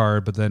draw a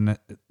card, but then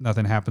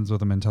nothing happens with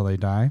them until they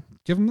die.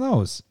 Give them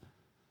those.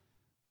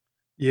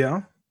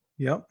 Yeah.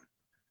 Yep.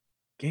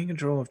 Gain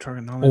control of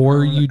target.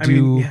 Or you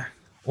do,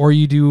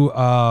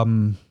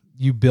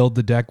 you build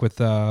the deck with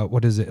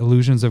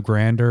Illusions of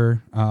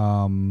Grandeur.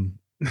 You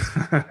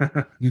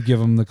give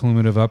them the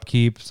cumulative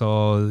upkeep,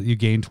 so you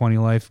gain 20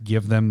 life.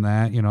 Give them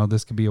that.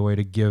 This could be a way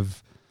to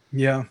give.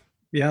 Yeah,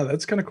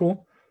 that's kind of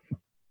cool.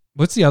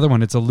 What's the other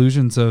one? It's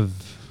Illusions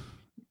of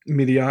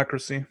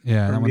Mediocrity.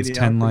 Yeah, that one's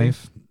 10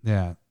 life.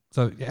 Yeah,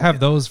 so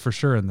have those for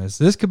sure in this.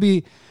 This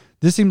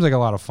seems like a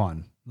lot of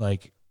fun.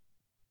 Like,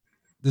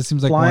 this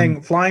seems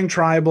like flying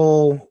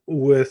tribal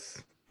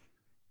with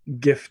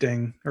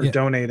gifting or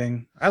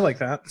donating. I like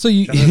that. So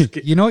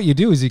you know what you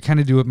do is you kind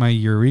of do what my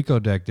Eureka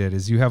deck did,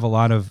 is you have a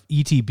lot of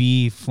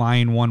ETB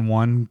flying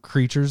 1/1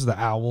 creatures, the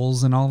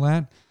owls and all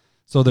that.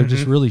 So they're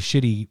just really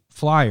shitty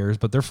flyers,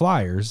 but they're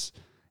flyers,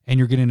 and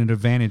you're getting an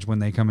advantage when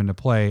they come into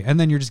play. And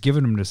then you're just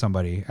giving them to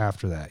somebody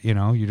after that.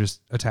 You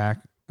just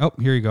attack. Oh,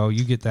 here you go.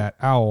 You get that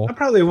owl. I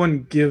probably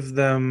wouldn't give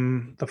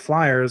them the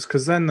flyers,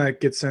 because then that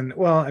gets in.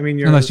 Well, I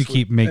mean, unless you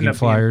keep making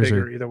flyers,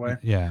 or either way.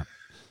 Yeah.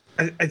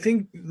 I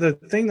think the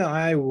thing that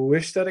I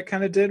wish that it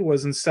kind of did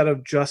was, instead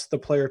of just the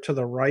player to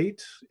the right,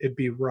 it'd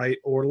be right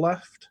or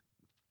left.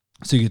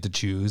 So you get to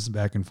choose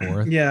back and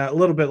forth. Yeah, a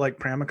little bit like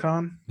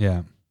Pramicon.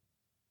 Yeah.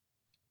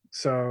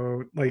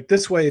 So like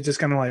this way, it's just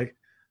kind of like,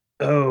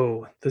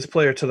 oh, this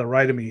player to the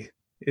right of me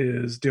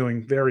is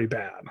doing very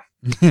bad.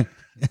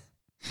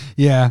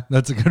 Yeah,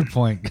 that's a good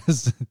point.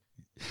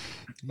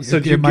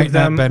 So do you give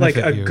them like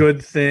a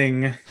good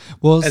thing?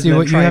 Well, see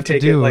what you have to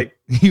do.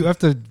 You have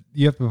to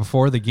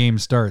before the game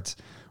starts,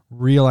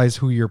 realize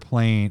who you're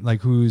playing,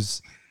 like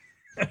who's,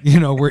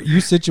 where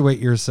you situate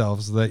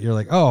yourself so that you're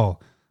like, oh,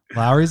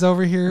 Lowry's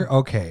over here.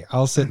 Okay,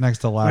 I'll sit next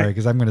to Lowry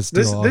because I'm going to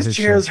steal all his This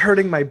chair is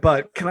hurting my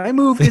butt. Can I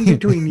move in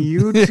between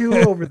you two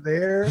over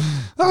there?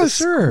 Oh,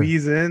 sure.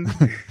 Squeeze in.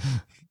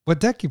 What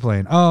deck you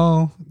playing?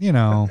 Oh,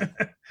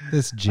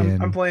 this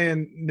Jin. I'm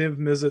playing Niv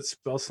Mizzet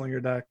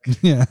Spellslinger deck.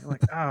 Yeah. I'm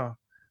like, oh,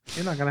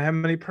 you're not going to have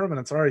many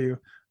permanents, are you?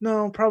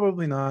 No,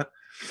 probably not.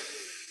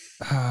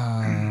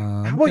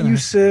 How about you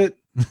sit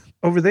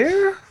over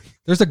there?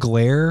 There's a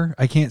glare.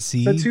 I can't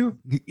see. That's you?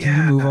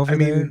 Can you move over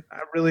there?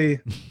 I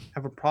really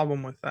have a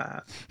problem with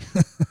that.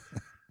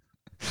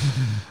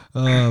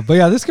 But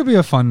yeah, this could be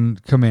a fun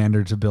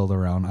commander to build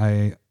around.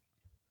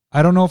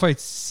 I don't know if I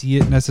see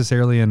it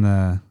necessarily in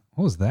the.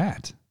 What was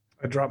that?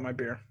 I dropped my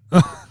beer.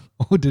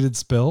 Oh, did it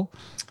spill?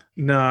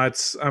 No,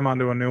 I'm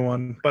onto a new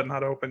one, but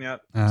not open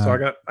yet. So I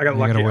got you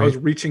lucky. gotta I was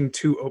wait. reaching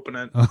to open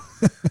it.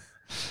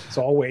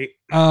 So I'll wait.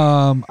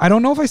 I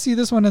don't know if I see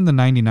this one in the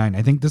 99.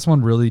 I think this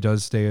one really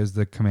does stay as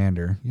the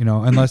commander,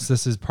 unless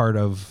this is part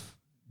of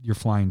your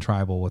flying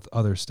tribal with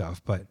other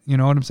stuff. But you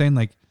know what I'm saying?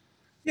 Like,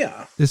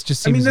 Yeah. this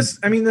just seems.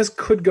 This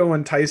could go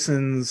in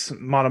Tyson's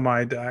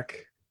Monomai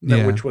deck,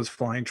 which was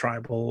flying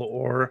tribal,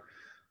 or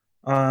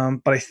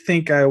but I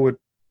think I would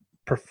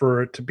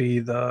prefer it to be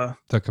the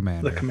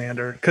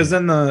commander, because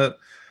then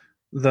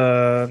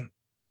the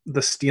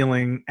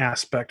stealing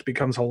aspect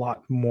becomes a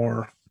lot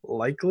more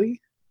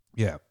likely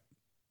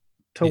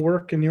to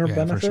work in your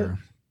benefit. For sure.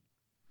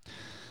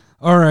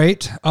 All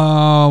right,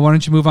 why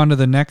don't you move on to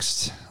the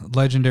next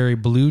legendary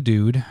blue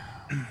dude?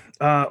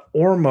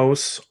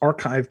 Ormos,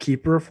 Archive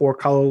Keeper, 4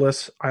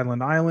 colorless,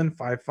 Island,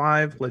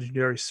 5/5,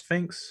 legendary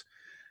Sphinx,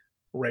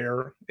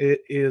 rare.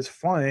 It is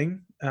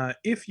flying.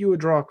 If you would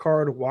draw a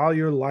card while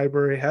your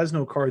library has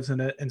no cards in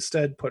it,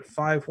 instead put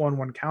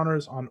 5/1/1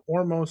 counters on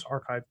Ormos,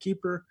 Archive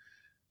Keeper,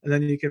 and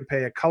then you can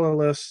pay a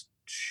colorless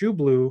 2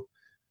 blue,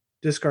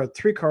 discard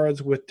 3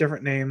 cards with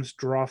different names,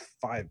 draw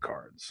 5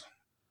 cards.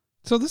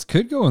 So this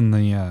could go in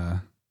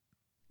the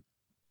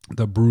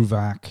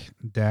Bruvac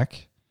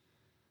deck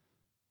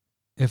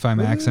if I'm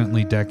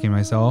accidentally decking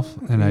myself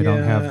and I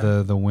don't have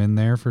the win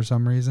there for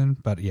some reason.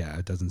 But yeah,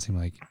 it doesn't seem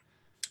like.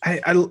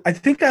 I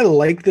think I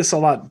like this a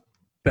lot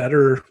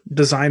better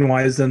design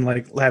wise than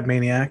like Lab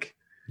Maniac.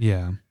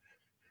 Yeah.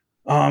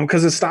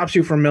 Because it stops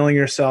you from milling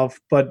yourself,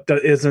 but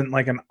isn't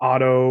like an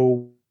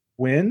auto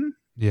win.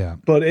 Yeah.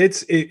 But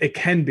it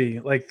can be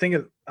like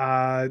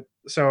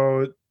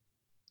so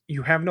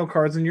you have no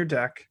cards in your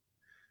deck,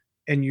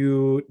 and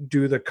you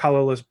do the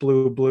colorless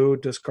blue,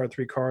 discard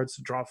 3 cards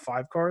to draw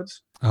 5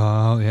 cards.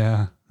 Oh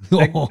yeah.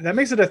 That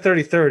makes it a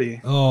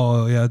 30-30.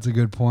 Oh yeah, that's a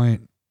good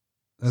point.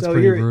 That's so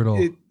pretty brutal.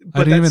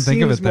 But I didn't even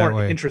think of it that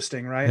way.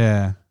 Interesting, right?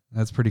 Yeah,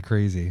 that's pretty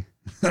crazy.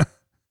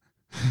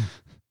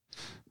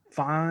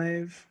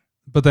 5.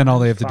 But then all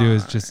they have to do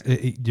is just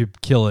you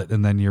kill it,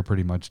 and then you're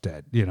pretty much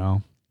dead.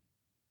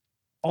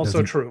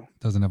 Also true.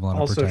 Doesn't have a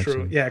lot of protection. Also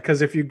true. Yeah,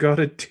 because if you go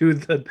to do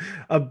the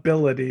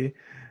ability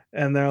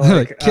and they're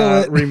like, kill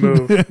it,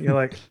 remove, you're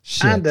like,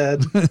 I'm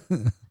dead.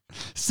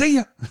 See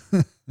ya.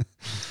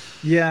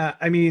 Yeah,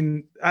 I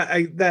mean,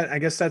 I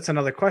guess that's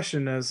another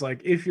question is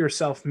like, if you're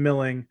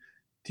self-milling,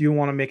 do you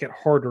want to make it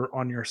harder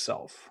on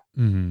yourself?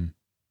 Mm-hmm.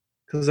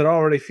 Because it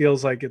already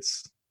feels like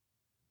it's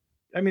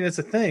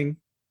a thing,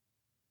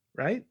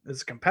 right?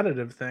 It's a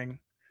competitive thing.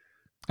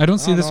 I don't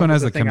see this one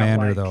as a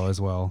commander though, as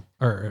well,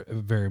 or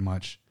very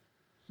much.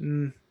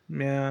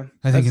 Yeah,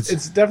 I think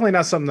it's definitely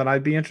not something that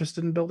I'd be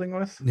interested in building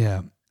with.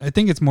 Yeah, I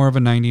think it's more of a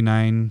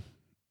 99,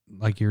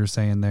 like you were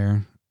saying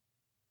there.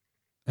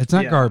 It's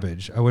not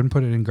garbage. I wouldn't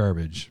put it in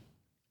garbage.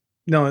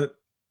 No,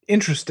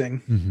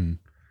 interesting. Mm-hmm.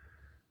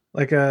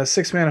 Like a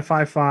 6-mana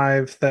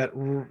 5/5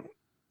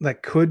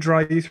 that could draw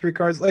you 3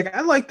 cards. Like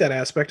I like that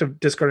aspect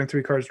of discarding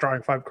 3 cards,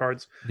 drawing 5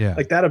 cards. Yeah,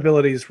 like that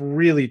ability is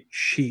really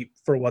cheap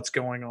for what's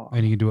going on,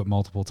 and you can do it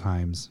multiple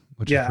times,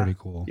 which is pretty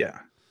cool. Yeah,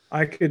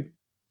 I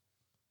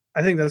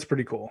think that's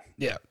pretty cool.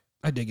 Yeah,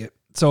 I dig it.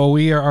 So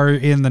we are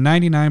in the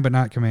 99, but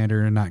not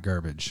commander and not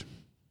garbage.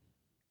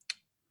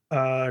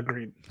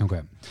 Agreed.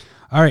 Okay.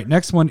 All right.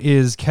 Next one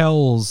is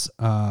Kel's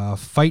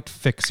Fight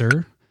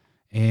Fixer,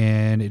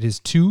 and it is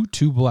 2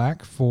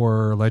 black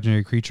for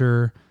legendary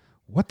creature.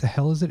 What the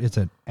hell is it? It's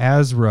an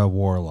Azra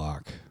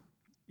Warlock.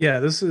 Yeah,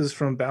 this is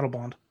from Battle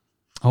Bond.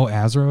 Oh,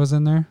 Azra was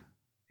in there?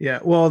 Yeah.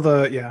 Well,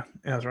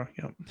 Azra.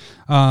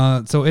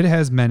 Yep. So it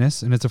has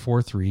Menace, and it's a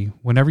 4/3.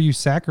 Whenever you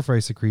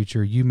sacrifice a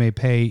creature, you may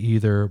pay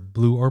either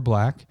blue or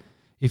black.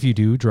 If you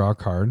do, draw a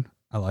card.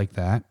 I like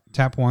that.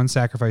 Tap 1,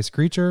 sacrifice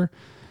creature.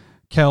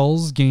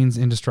 Kells gains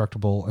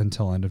indestructible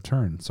until end of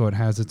turn. So it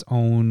has its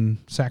own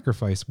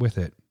sacrifice with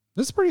it.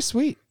 This is pretty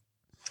sweet.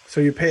 So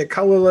you pay a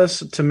colorless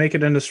to make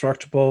it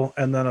indestructible,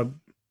 and then a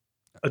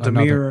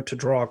Dimir to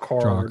draw a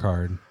card. Draw a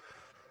card.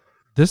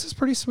 This is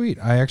pretty sweet.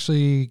 I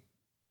actually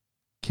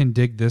can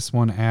dig this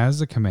one as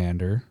a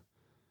commander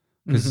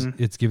because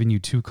it's giving you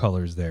 2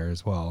 colors there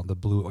as well, the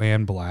blue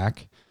and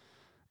black.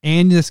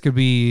 And this could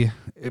be,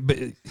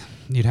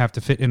 you'd have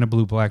to fit in a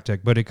blue-black deck,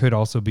 but it could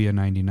also be a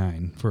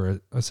 99 for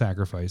a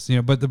sacrifice.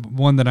 But the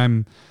one that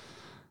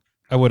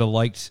I would have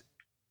liked,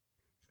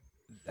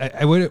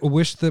 I would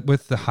wish that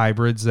with the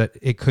hybrids that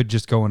it could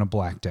just go in a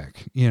black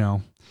deck,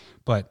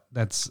 but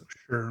that's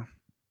sure.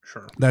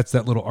 That's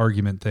that little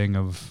argument thing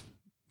of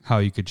how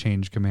you could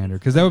change commander,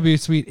 because that would be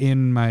sweet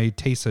in my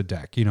Teysa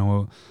deck,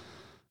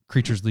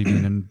 creatures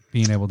leaving and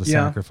being able to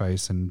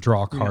sacrifice and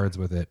draw cards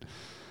with it.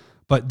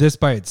 But this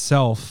by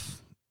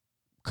itself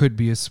could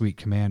be a sweet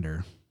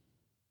commander.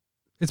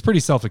 It's pretty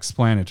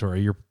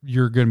self-explanatory.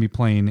 You're going to be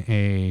playing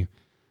a,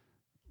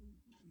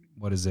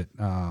 what is it?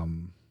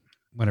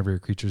 Whenever your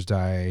creatures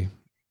die,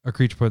 a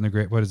creature put in the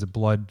grave. What is it?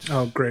 Blood.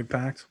 Oh, Grave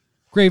Pact.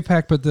 Grave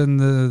Pact. But then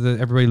the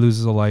everybody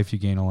loses a life. You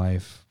gain a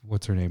life.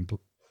 What's her name?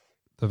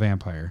 The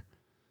vampire.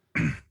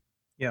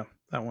 Yeah,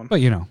 that one.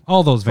 But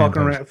all those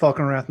vampires.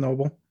 Falcon Wrath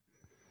Noble.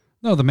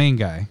 No, the main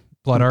guy,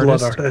 Blood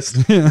Blood Artist.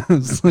 Artist. Yeah,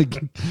 it's like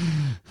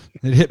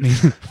it hit me.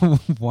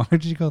 Why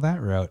did you go that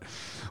route?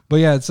 But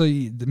yeah, so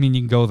you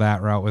can go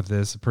that route with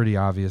this. Pretty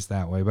obvious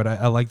that way. But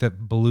I like that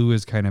blue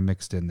is kind of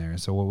mixed in there.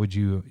 So what would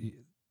you?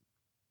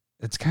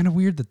 It's kind of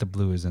weird that the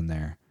blue is in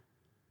there.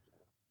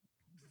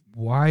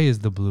 Why is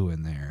the blue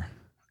in there?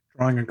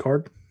 Drawing a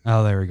card.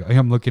 Oh, there we go.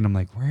 I'm looking. I'm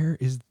like,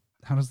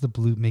 how does the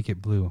blue make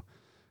it blue?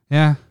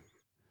 Yeah.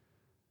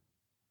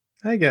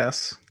 I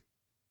guess.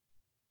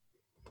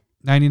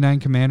 99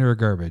 Commander or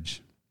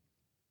garbage?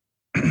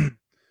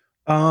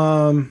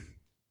 I'd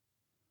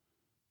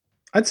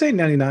say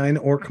 99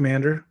 or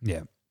Commander.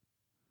 Yeah.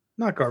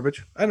 Not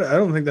garbage. I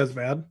don't think that's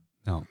bad.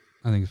 No,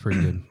 I think it's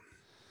pretty good.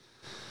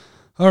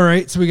 All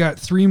right, so we got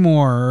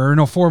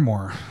four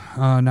more.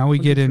 Now we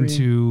get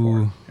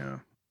into 4.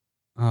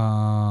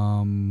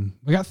 Yeah.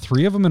 We got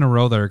 3 of them in a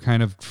row that are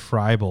kind of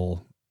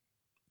tribal.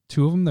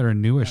 2 of them that are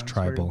newish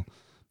tribal. Weird.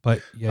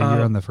 But yeah,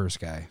 you're on the first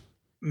guy.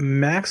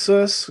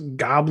 Maxus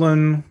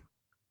Goblin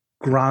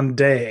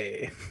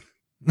Grande.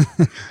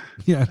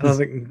 Yeah. I don't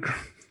think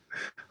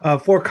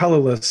 4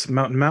 colorless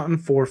mountain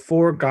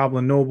 4/4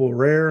 Goblin Noble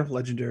rare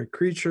legendary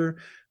creature.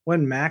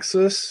 When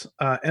Maxus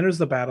enters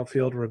the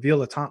battlefield, reveal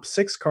the top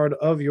 6 card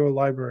of your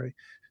library.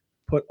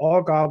 Put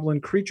all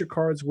Goblin creature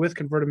cards with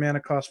converted mana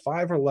cost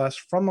 5 or less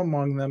from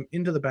among them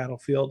into the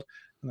battlefield,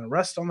 and the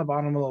rest on the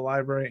bottom of the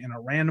library in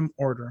a random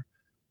order.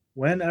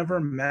 Whenever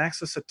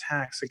Maxus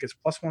attacks, it gets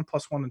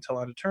 +1/+1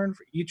 until end of turn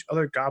for each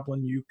other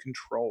Goblin you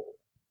control.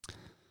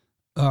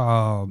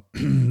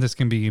 This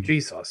can be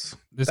Jesus.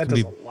 This that can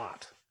does be a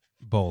lot.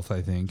 both,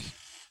 I think.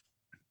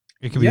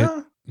 It could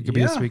be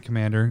be a sweet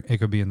commander. It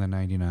could be in the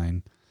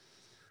 99.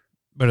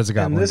 But it's a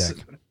Goblin deck.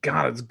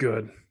 God, it's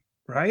good,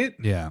 right?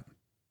 Yeah.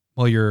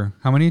 Well,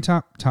 how many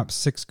top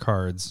 6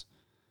 cards?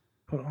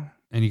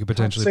 And you could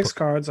potentially top 6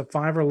 cards of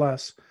 5 or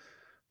less.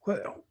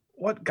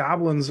 What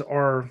goblins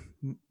are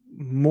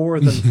more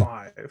than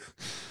 5?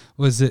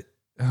 Was it?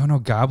 Oh no,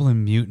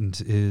 Goblin Mutant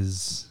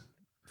is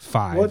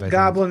 5. What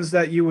goblins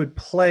that you would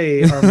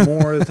play are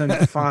more than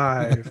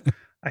 5?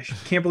 I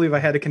can't believe I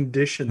had to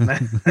condition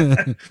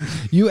that.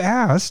 You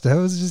asked. I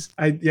was just.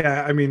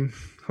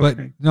 But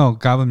no,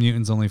 Goblin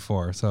Mutant's only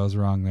 4, so I was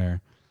wrong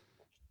there.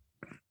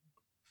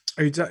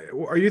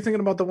 Are you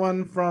thinking about the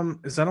one from?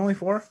 Is that only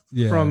 4?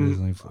 Yeah, from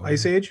only 4.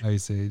 Ice Age.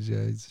 Ice Age, yeah,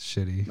 it's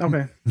shitty.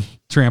 Okay.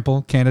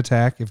 Trample can't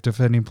attack if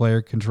defending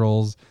player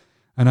controls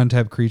an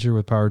untapped creature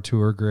with power 2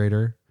 or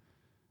greater,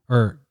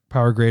 or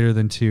power greater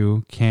than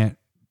 2. Can't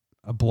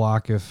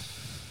block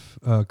if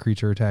a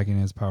creature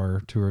attacking has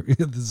power 2 or.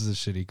 This is a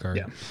shitty card.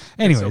 Yeah.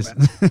 Anyways, So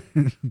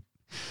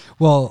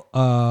well,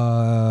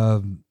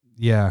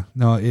 yeah,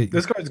 no,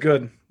 this card's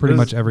good. Pretty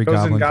much every goes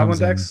goblin in goblin comes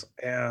decks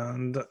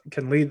and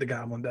can lead the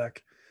goblin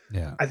deck.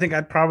 Yeah, I think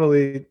I'd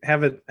probably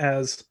have it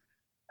as.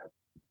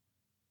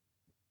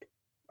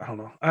 I don't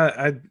know.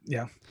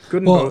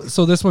 Good in both.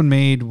 So this one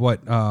made what?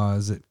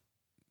 Is it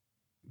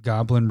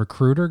Goblin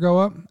Recruiter go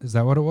up? Is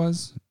that what it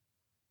was?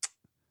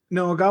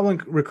 No,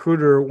 Goblin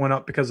Recruiter went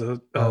up because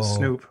of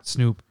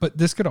Snoop. But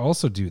this could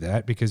also do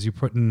that because you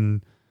put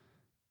in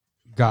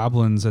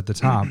goblins at the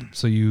top,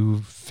 so you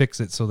fix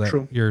it so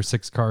that your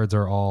 6 cards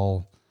are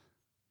all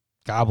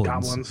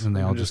goblins and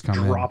they all just come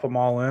in. Drop them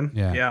all in.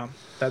 Yeah,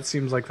 that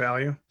seems like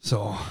value.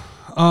 So,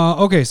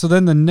 okay. So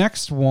then the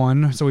next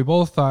one. So we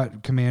both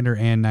thought Commander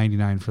and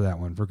 99 for that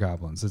one for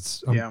goblins.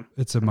 It's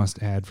a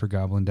must add for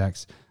goblin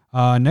decks.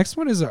 Next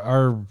one is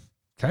our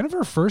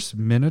first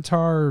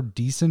Minotaur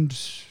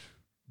decent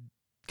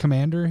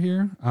commander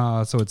here.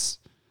 So it's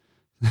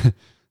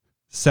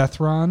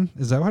Sethron.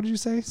 Is that what did you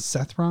say?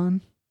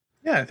 Sethron?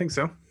 Yeah, I think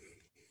so.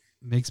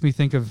 Makes me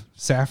think of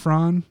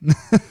Saffron.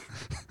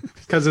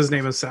 Because his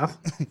name is Seth.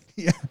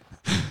 Yeah.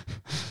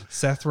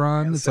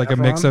 Sethron. Yeah, it's like a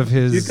mix of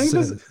his. Do you think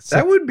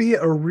that would be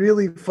a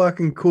really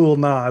fucking cool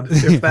nod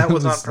if that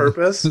was on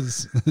purpose?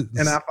 And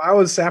if I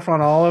was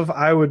Saffron Olive,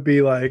 I would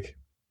be like,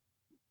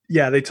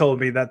 yeah, they told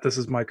me that this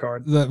is my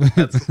card.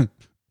 It's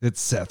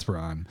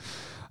Sethron.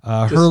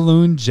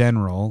 Herloon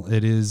General.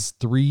 It is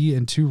 3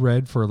 and 2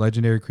 red for a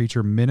legendary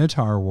creature,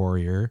 Minotaur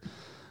Warrior.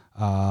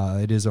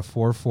 It is a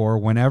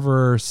 4/4.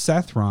 Whenever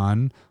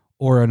Sethron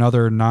or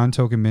another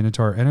non-token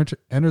Minotaur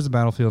enters the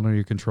battlefield under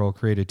your control,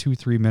 create a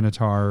 2/3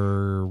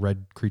 Minotaur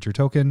red creature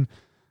token.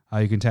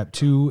 You can tap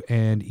 2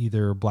 and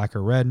either black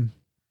or red.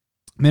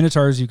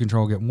 Minotaurs you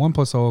control get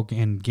 1/0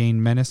 and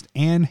gain menace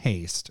and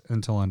haste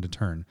until end of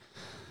turn.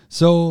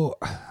 So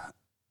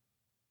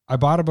I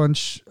bought a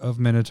bunch of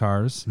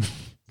Minotaurs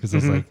because I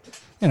was like,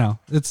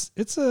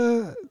 it's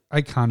a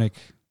iconic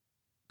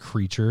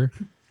creature.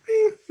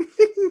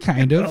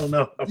 Kind of. I don't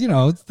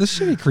know. It's the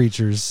shitty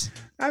creatures.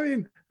 I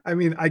mean,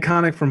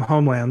 iconic from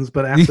Homelands,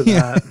 but after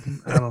that,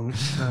 I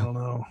don't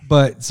know.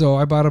 But so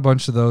I bought a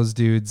bunch of those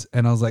dudes,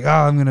 and I was like,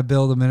 I'm gonna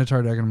build a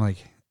Minotaur deck, and I'm like,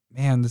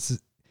 man,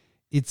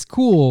 it's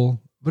cool,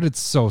 but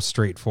it's so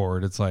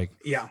straightforward. It's like,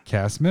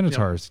 cast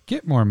Minotaurs,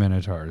 get more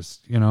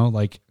Minotaurs,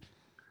 like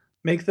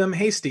make them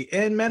hasty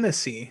and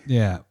menacey.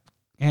 Yeah,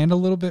 and a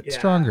little bit Yeah.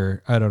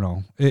 stronger. I don't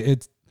know.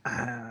 It's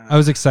Uh, I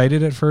was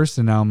excited at first,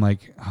 and now I'm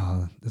like,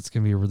 oh, it's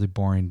gonna be a really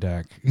boring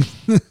deck.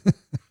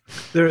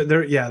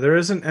 there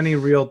isn't any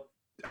real.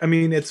 I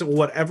mean, it's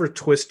whatever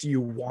twist you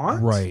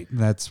want, Right.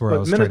 That's where I But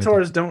was trying to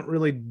Minotaurs don't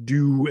really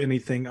do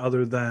anything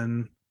other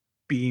than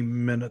be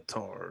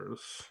Minotaurs.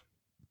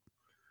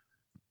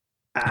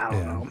 I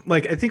don't know.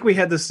 Like, I think we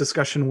had this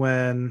discussion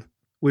when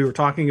we were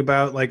talking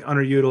about like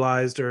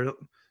underutilized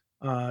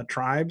or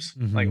tribes,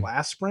 like Mhm.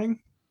 last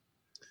spring,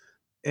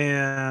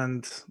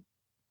 and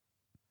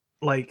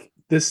like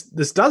this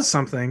does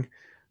something,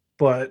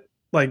 but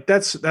like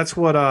that's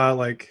what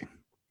like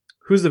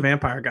who's the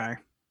vampire guy?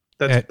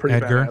 That's pretty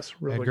Edgar. badass.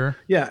 Really. Edgar.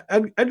 Yeah,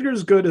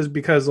 Edgar's good is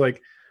because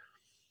like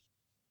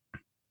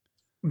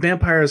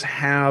vampires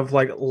have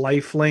like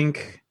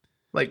lifelink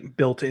like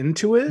built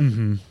into it,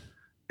 Mm-hmm.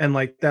 and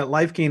like that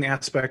life gain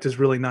aspect is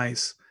really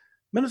nice.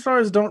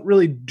 Minotaurs don't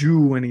really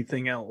do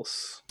anything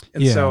else,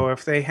 and Yeah. so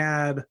if they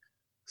had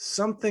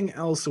something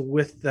else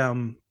with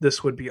them,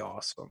 this would be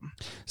awesome.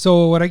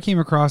 So what I came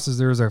across is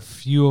there's a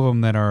few of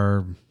them that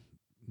are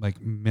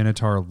like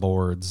Minotaur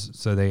lords.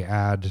 So they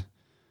add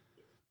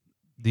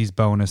these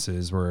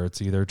bonuses where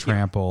it's either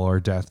trample or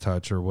death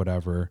touch or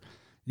whatever.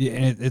 Yeah,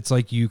 and it's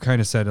like you kind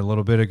of said a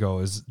little bit ago,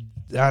 is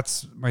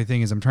that's my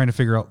thing, is I'm trying to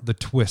figure out the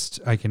twist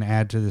I can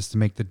add to this to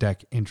make the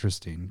deck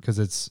interesting, because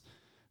it's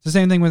the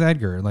same thing with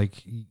Edgar.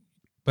 Like,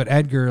 but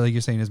Edgar, like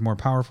you're saying, is more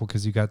powerful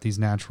because you got these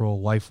natural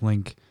life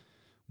link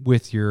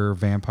with your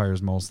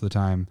vampires most of the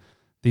time.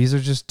 These are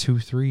just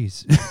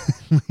 2/3s.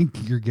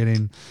 Like, you're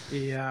getting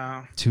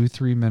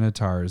 2/3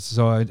 Minotaurs.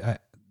 So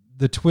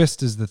the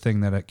twist is the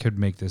thing that it could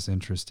make this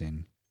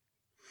interesting.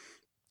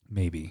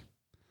 Maybe.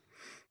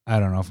 I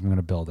don't know if I'm going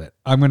to build it.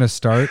 I'm going to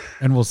start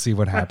and we'll see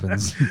what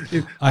happens.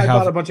 I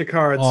bought a bunch of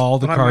cards. All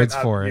the but cards I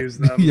might not for it. use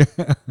them.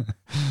 Yeah.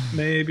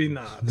 Maybe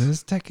not.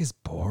 This deck is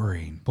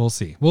boring. We'll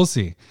see. We'll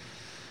see.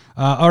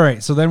 All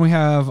right. So then we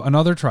have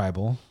another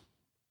tribal.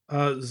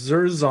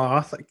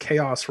 Zerzoth,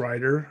 Chaos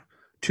Rider,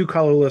 2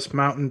 colorless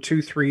mountain,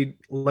 2/3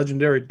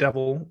 legendary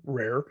devil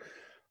rare.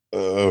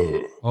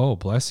 Oh,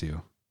 bless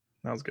you.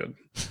 That was good.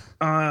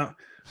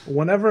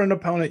 Whenever an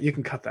opponent, you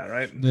can cut that,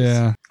 right?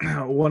 Yeah.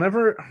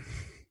 Whenever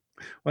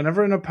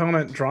an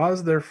opponent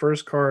draws their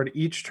first card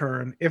each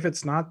turn, if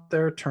it's not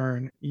their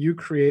turn, you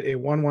create a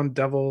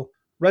 1/1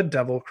 red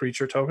devil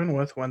creature token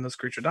with when this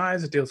creature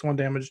dies, it deals 1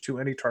 damage to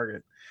any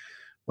target.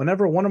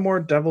 Whenever one or more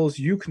devils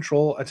you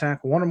control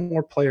attack one or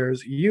more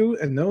players, you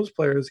and those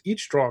players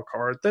each draw a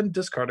card, then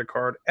discard a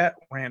card at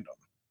random.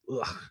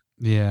 Ugh.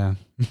 Yeah.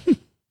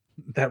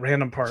 That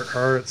random part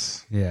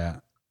hurts.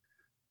 Yeah.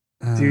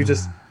 Do you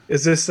just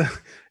is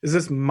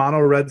this mono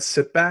red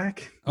sit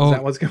back? Is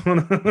that what's going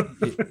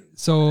on?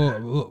 So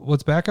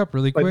let's back up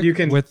really quick. You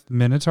can, with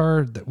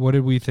Minotaur, what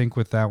did we think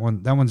with that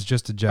one? That one's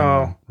just a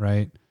general,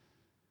 right?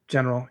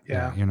 General,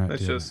 yeah. You're not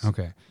that's doing just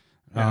okay.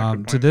 Yeah,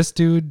 To this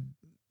dude,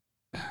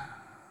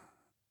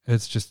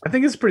 it's just. I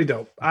think it's pretty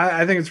dope.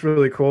 I think it's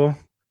really cool.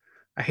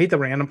 I hate the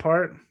random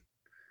part.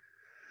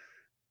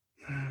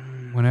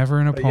 Whenever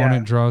an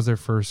opponent draws their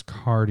first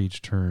card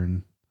each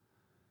turn,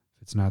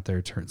 it's not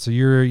their turn. So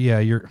you're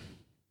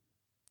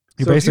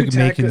basically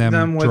making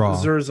them with draw.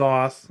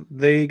 Zerzoth,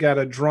 they got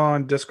to draw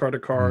and discard a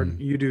card.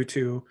 You do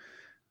too,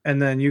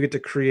 and then you get to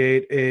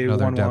create a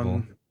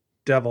 1/1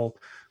 devil,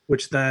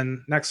 which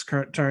then next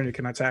current turn you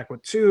can attack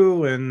with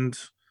 2, and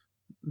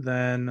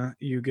then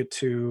you get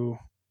to.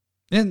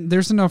 And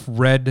there's enough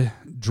red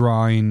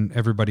drawing.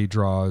 Everybody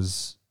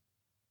draws,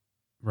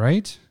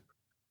 right?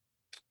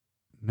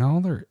 No,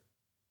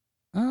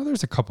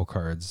 there's a couple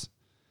cards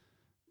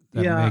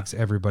that makes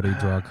everybody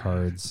draw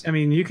cards. I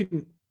mean, you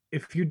can.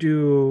 If you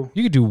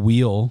could do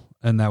wheel,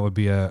 and that would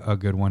be a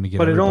good one to get.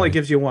 But it only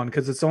gives you 1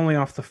 because it's only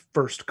off the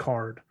first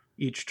card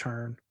each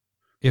turn.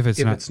 If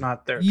it's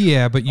not their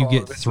turn. But you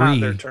get 3.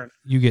 Their turn.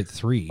 You get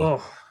 3.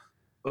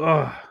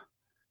 Oh,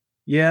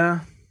 yeah.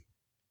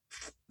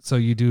 So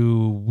you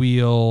do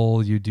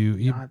wheel. You do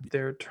not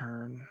their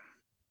turn.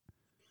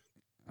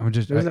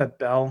 There's that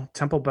bell,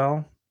 Temple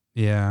Bell.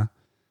 Yeah,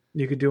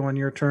 you could do on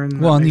your turn.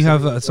 Well, and you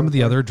have some of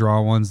the other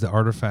draw ones, the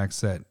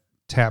artifacts that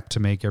tap to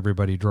make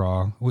everybody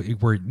draw,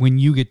 where when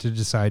you get to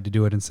decide to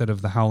do it instead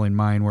of the Howling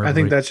Mine. Where I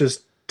think that's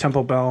just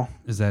Temple Bell.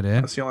 Is that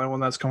it? That's the only one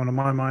that's coming to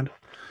my mind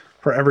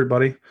for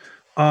everybody.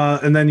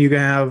 And then you can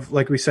have,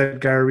 like we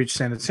said, Gyro Reach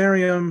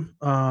Sanitarium.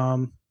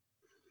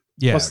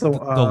 Yeah,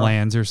 the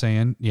lands you're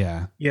saying.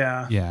 Yeah.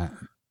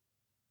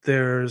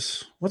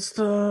 There's what's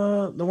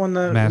the one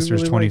that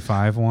Masters really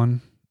 25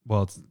 one.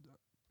 Well, it's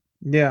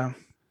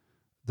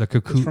the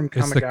cuckoo.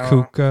 It's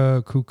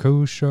the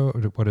cuckoo show.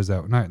 What is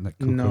that? Not the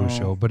cuckoo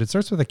show, but it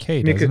starts with a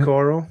K. Doesn't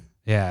it?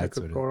 Yeah, that's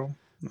what it.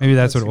 Maybe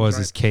that's what it was.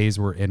 Right. Is K's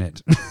were in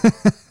it.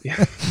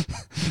 Yeah,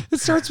 it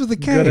starts with a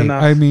K. Good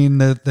enough. I mean,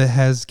 that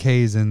has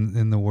K's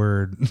in the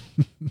word.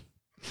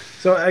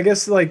 So I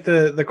guess like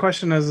the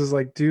question is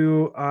like,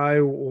 do I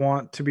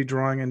want to be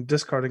drawing and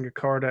discarding a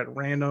card at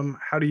random?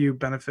 How do you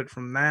benefit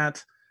from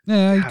that?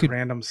 Yeah,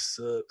 random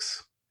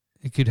sucks.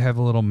 It could have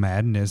a little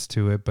madness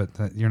to it, but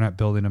you're not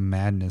building a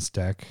madness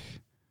deck.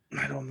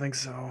 I don't think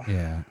so.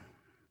 Yeah.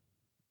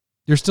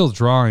 You're still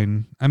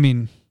drawing. I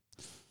mean,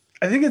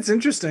 I think it's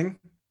interesting,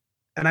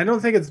 and I don't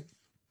think it's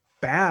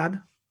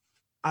bad.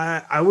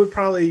 I would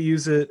probably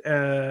use it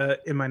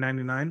in my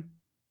 99.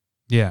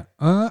 yeah.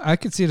 I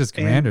could see it as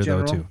commander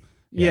though general. too.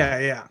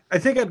 Yeah. I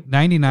think I'd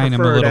 99 I'm a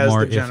prefer it little as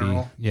more the iffy.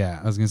 general. Yeah,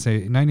 I was going to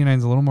say 99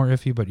 is a little more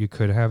iffy, but you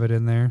could have it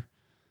in there.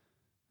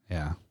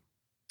 Yeah.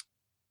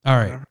 All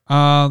right.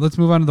 Let's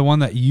move on to the one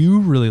that you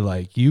really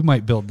like. You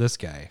might build this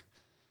guy.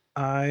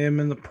 I am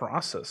in the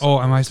process. Oh,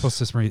 am I supposed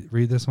to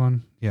read this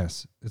one?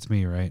 Yes, it's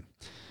me, right?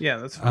 Yeah,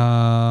 that's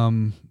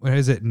fine. What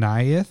is it?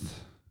 Nyeth?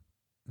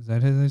 Is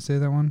that how they say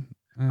that one?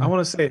 I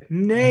want to say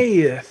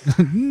Nayeth.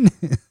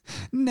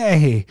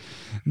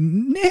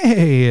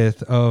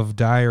 Nayeth of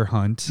Dire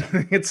Hunt.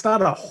 It's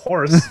not a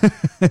horse.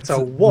 It's a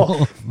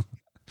wolf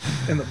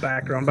in the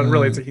background, but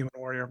really it's a human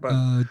warrior.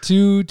 But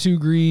 2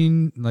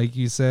 green, like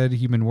you said,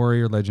 human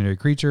warrior, legendary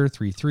creature,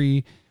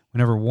 3/3.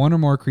 Whenever one or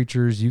more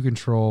creatures you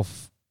control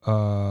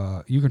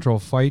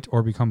fight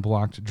or become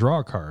blocked, draw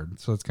a card.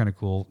 So that's kind of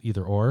cool,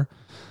 either or.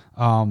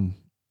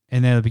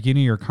 And then at the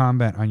beginning of your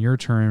combat on your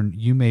turn,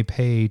 you may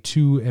pay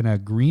 2 and a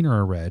green or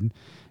a red.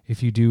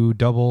 If you do,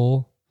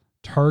 double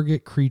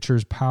target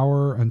creature's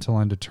power until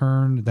end of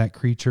turn. That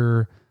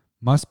creature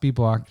must be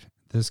blocked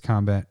this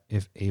combat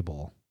if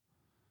able.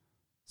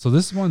 So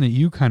this is one that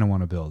you kind of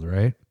want to build,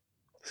 right?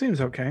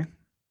 seems okay.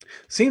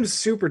 Seems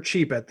super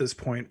cheap at this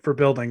point for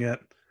building it.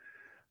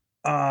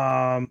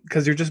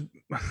 Because you're just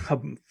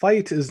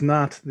fight is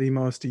not the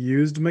most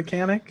used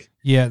mechanic.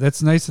 Yeah,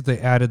 that's nice that they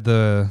added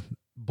the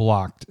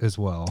blocked as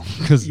well.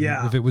 Because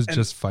Yeah, if it was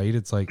just fight,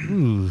 it's like,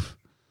 ooh.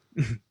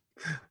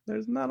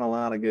 There's not a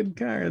lot of good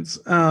cards.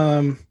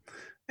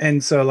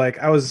 And so like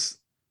I was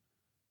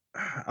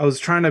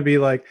trying to be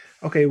like,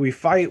 okay, we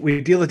fight,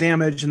 we deal the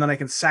damage, and then I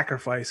can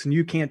sacrifice, and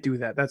you can't do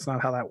that. That's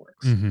not how that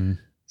works. Mm-hmm.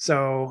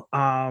 So,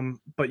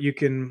 but you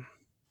can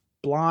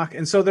block,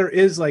 and so there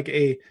is like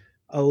a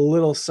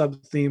little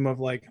sub theme of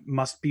like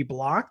must be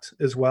blocked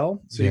as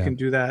well. So you can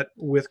do that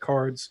with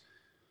cards,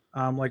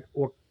 like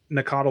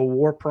Nakata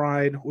War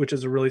Pride, which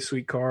is a really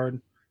sweet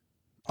card.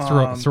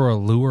 Throw a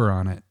lure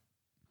on it.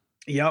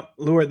 Yep,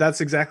 lure.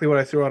 That's exactly what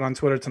I threw out on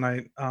Twitter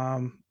tonight.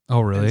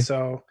 Oh, really? And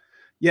so,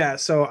 yeah.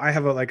 So I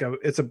have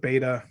it's a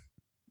beta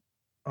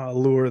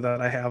lure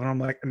that I have, and I'm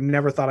like, I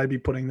never thought I'd be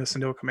putting this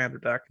into a commander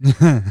deck.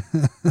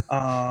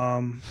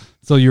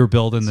 So you were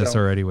building this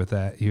already with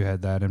that. You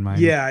had that in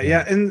mind.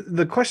 Yeah. And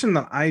the question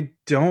that I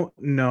don't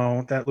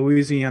know that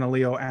Louisiana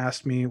Leo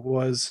asked me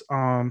was,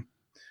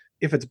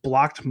 if it's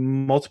blocked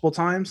multiple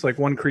times, like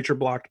one creature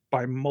blocked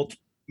by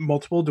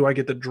multiple, do I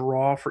get the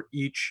draw for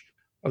each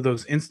of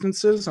those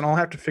instances? And I'll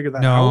have to figure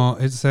that out. No,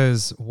 it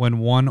says when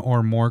one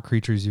or more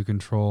creatures you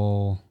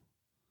control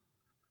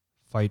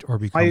fight or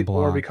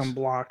become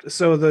blocked.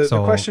 So the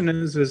question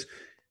is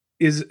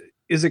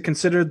it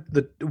considered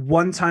the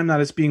one time that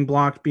it's being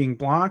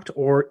blocked,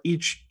 or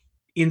each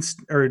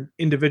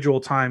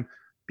individual time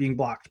being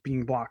blocked?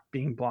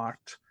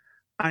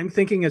 I'm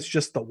thinking it's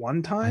just the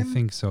one time. I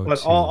think so, but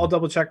too. I'll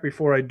double check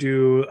before I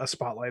do a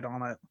spotlight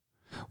on it.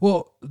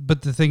 Well,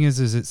 but the thing is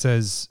it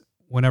says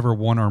whenever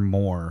one or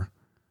more.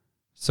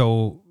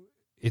 So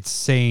it's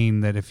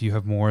saying that if you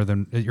have more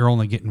than, you're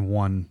only getting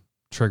one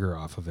trigger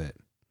off of it.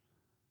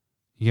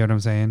 You get what I'm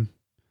saying?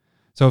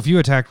 So if you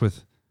attacked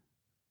with,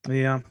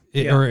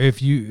 or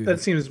if you, that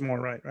seems more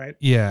right?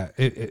 Yeah,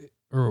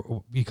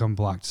 or become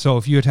blocked. So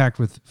if you attacked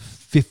with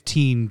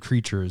 15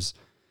 creatures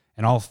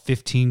and all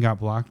 15 got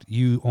blocked,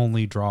 you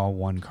only draw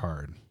one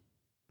card.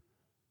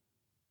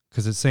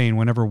 Because it's saying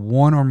whenever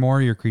one or more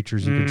of your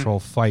creatures you control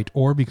fight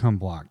or become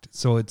blocked.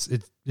 So it's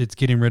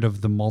getting rid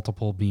of the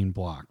multiple being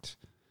blocked.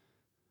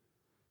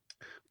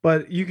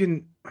 But you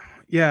can,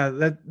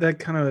 that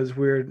kind of is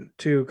weird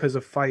too because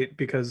of fight,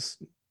 because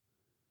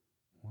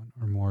one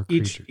or more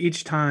creatures.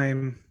 Each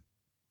time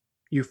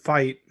you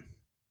fight,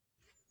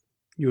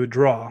 you would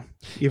draw,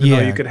 even though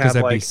you could have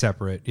that'd be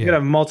separate. You could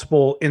have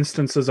multiple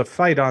instances of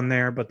fight on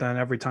there, but then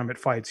every time it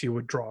fights, you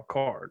would draw a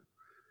card.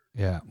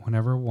 Yeah,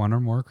 whenever one or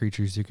more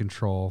creatures you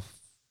control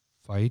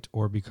fight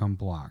or become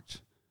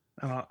blocked.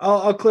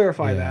 I'll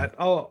clarify that.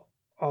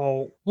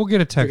 We'll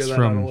get a text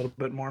from a little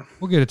bit more.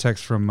 We'll get a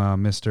text from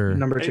Mr.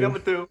 Number two. Number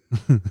two.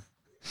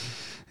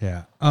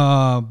 Yeah.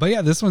 But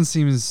yeah, this one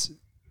seems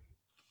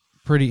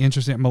pretty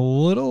interesting. I'm a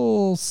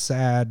little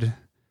sad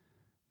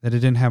that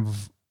it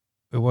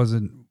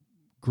wasn't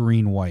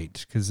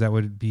green-white, because that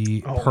would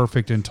be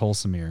perfect in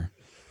Tulsamere.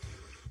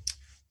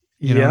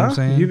 You know what I'm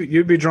saying?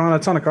 You'd be drawing a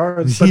ton of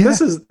cards. But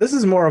this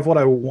is more of what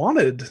I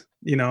wanted,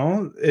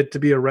 it to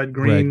be a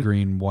red-green.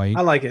 Red-green-white.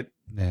 I like it.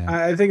 Yeah.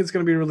 I think it's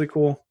going to be really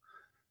cool.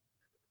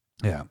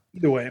 Yeah.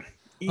 Either way.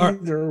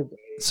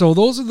 So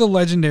those are the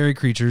legendary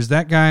creatures.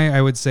 That guy,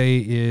 I would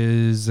say,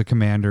 is the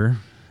commander.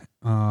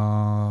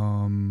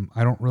 I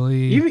don't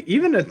really...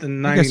 Even at the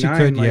 99, I guess you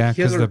could,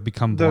 because they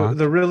become blocked.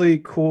 The really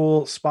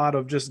cool spot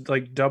of just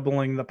like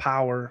doubling the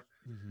power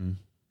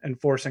and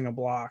forcing a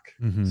block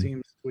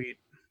seems sweet.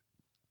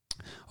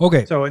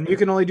 Okay. So, and you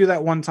can only do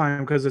that one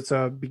time because it's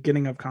a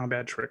beginning of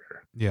combat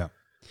trigger. Yeah.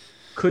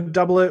 Could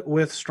double it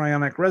with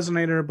Strionic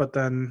Resonator, but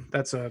then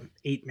that's a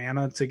 8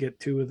 mana to get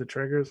 2 of the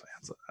triggers.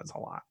 That's a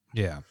lot.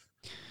 Yeah.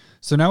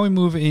 So now we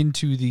move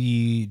into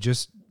the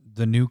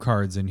new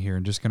cards in here,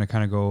 and just going to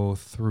kind of go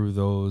through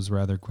those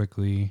rather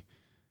quickly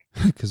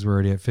because we're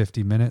already at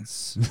 50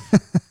 minutes.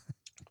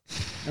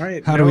 All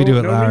right. How do we do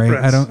it, Larry?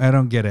 I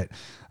don't get it.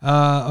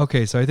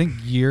 Okay, so I think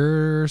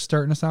you're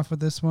starting us off with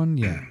this one.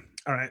 Yeah.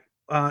 All right.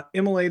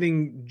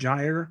 Immolating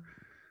Gyre.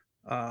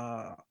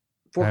 4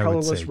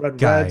 colorless red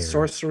Gyre.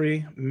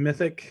 sorcery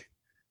mythic.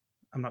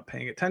 I'm not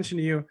paying attention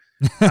to you.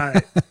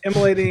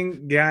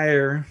 Immolating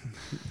Gyre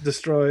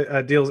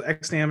deals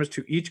X damage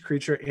to each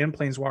creature and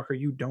planeswalker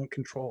you don't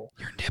control.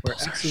 Your where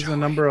nipples X are is the showing.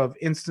 number of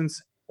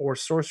instance or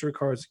sorcery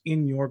cards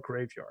in your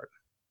graveyard.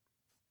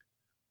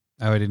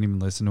 Oh, I didn't even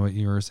listen to what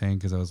you were saying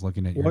because I was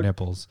looking at your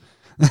nipples.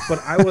 But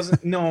I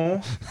wasn't.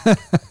 No.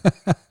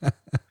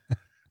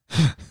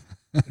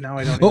 Now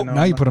I don't even know.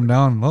 Now you put them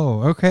down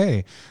low.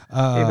 Okay.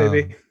 Hey,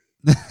 baby.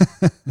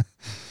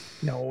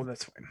 No,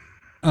 that's fine.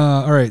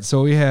 All right,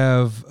 so we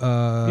have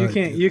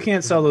you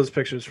can't sell those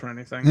pictures for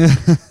anything.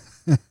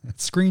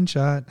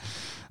 Screenshot.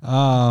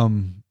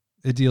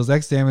 It deals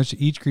X damage to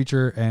each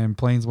creature and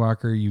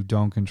planeswalker you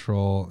don't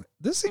control.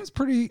 This seems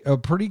a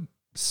pretty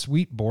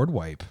sweet board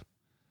wipe.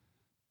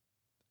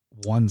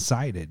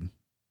 One-sided.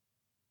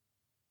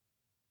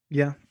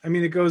 Yeah, I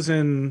mean it goes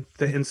in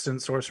the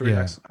instant sorcery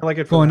decks. I like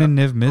it for going that. in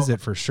Niv Mizzet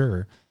for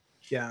sure.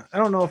 Yeah, I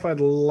don't know if I'd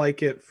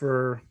like it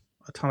for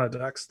a ton of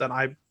decks that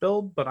I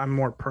build, but I'm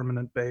more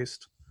permanent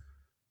based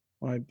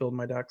when I build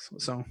my decks.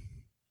 So.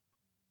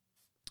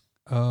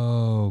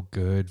 Oh,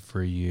 good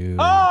for you.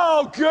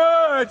 Oh,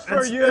 good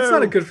for you. It's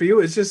not a good for you.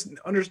 It's just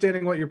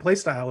understanding what your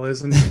playstyle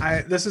is, and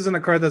this isn't a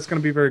card that's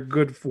going to be very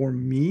good for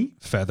me.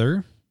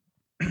 Feather.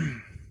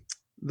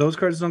 Those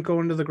cards don't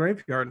go into the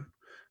graveyard.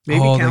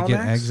 Maybe Calimax? They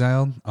get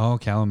exiled. Oh,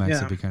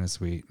 Calimax would be Yeah. kind of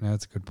sweet.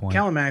 That's a good point.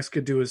 Calimax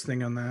could do his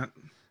thing on that.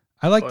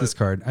 I like this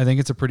card. I think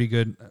it's a pretty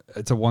good.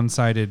 It's a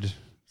one-sided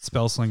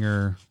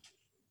Spellslinger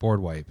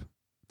board wipe.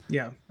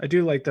 Yeah, I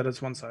do like that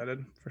it's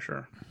one-sided for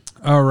sure.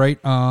 All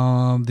right.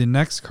 The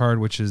next card,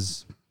 which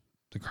is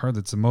the card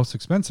that's the most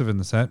expensive in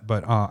the set,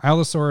 but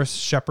Allosaurus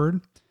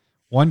Shepherd,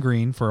 1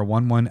 green for a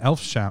 1/1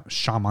 elf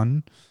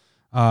shaman.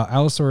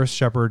 Allosaurus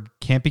Shepherd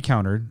can't be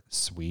countered.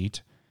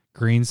 Sweet.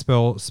 Green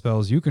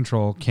spells you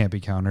control can't be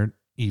countered.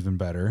 Even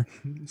better.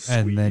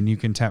 And then you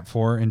can tap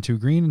 4 and 2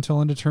 green until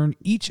end of turn.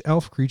 Each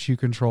elf creature you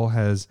control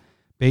has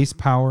base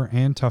power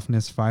and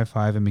toughness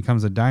 5/5 and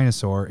becomes a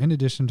dinosaur in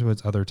addition to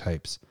its other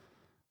types.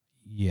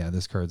 Yeah,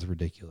 this card's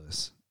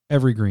ridiculous.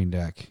 Every green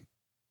deck,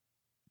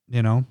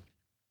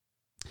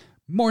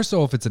 more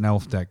so if it's an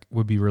elf deck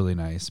would be really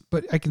nice,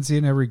 but I can see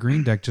in every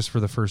green deck just for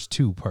the first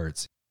 2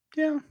 parts.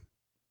 Yeah,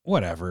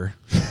 whatever.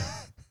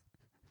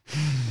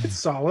 It's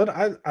solid.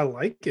 I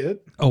like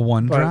it. A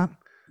 1-drop,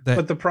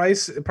 but the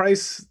price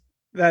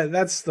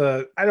that's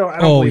the I don't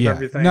believe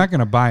everything. I'm not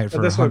gonna buy it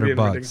for this would be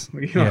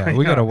 $100. Yeah,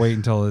 we gotta wait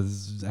until it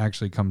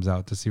actually comes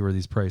out to see where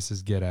these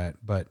prices get at.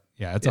 But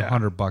yeah, it's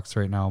 $100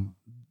 right now.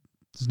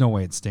 There's no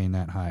way it's staying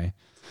that high.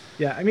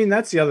 Yeah, I mean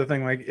that's the other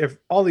thing. Like if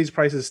all these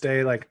prices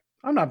stay, like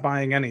I'm not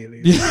buying any of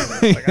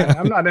these. Like,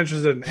 I'm not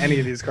interested in any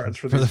of these cards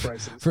for these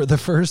prices. For the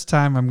first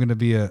time, I'm going to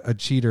be a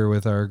cheater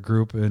with our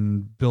group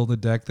and build a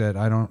deck that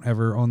I don't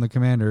ever own the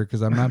commander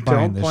because I'm not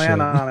buying this shit. Don't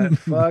plan on it.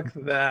 Fuck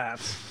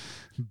that.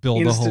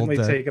 Build Instantly a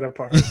whole deck. take it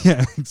apart.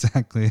 Yeah,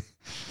 exactly.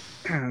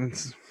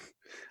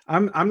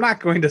 I'm not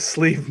going to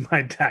sleeve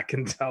my deck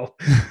until.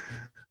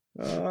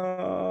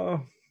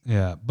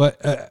 Yeah,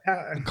 but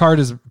the card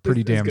is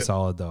pretty damn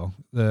solid though.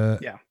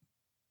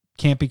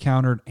 Can't be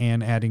countered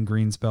and adding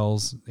green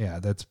spells. Yeah,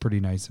 that's pretty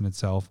nice in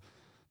itself.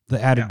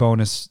 The added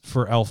bonus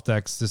for elf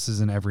decks, this is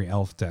in every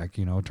elf deck,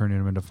 turning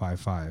them into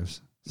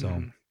 5/5s.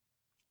 So,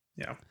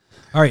 yeah.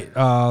 All right,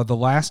 the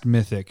last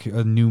mythic,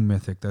 a new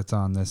mythic that's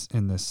on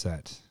in this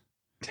set.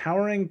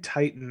 Towering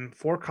Titan,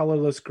 4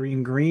 colorless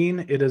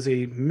green. It is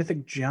a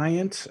mythic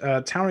giant.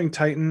 Towering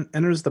Titan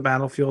enters the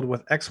battlefield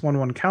with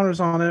X/1/1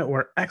 counters on it,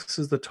 where X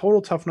is the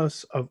total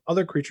toughness of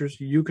other creatures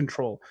you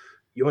control.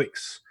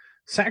 Yoicks.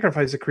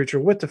 Sacrifice a creature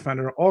with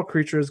Defender. All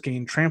creatures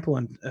gain trample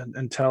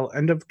until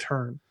end of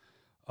turn.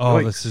 Oh,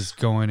 Yoicks. This is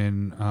going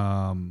in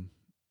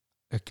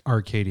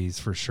Arcades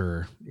for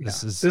sure. Yeah.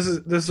 This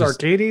is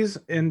Arcades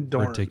and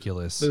Dorn.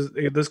 Ridiculous.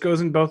 This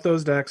goes in both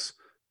those decks.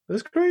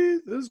 This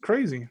is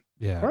crazy.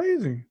 Yeah.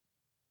 Crazy.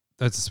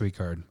 That's a sweet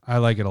card. I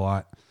like it a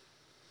lot.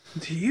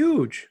 It's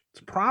huge.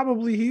 It's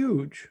probably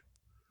huge.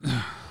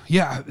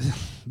 Yeah.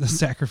 The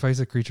sacrifice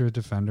a creature with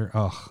Defender.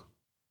 Oh.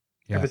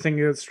 Yeah. Everything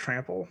is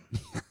trample.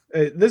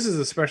 This is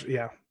especially,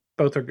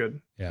 both are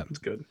good. Yeah. It's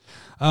good.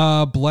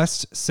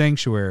 Blessed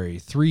Sanctuary,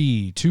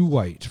 3/2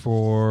 white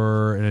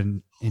for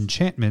an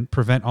enchantment.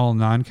 Prevent all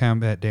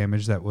non-combat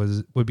damage that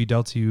would be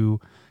dealt to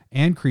you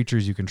and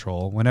creatures you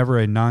control. Whenever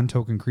a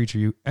non-token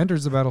creature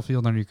enters the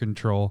battlefield under your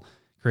control,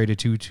 create a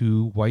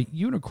 2/2 white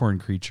unicorn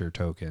creature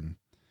token.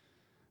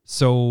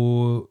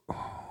 So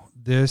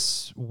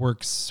this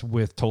works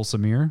with Tulsa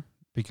Mirror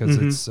because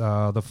it's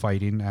the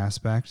fighting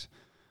aspect.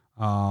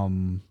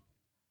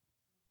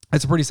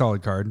 It's a pretty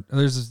solid card.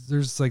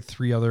 There's like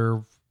 3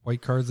 other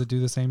white cards that do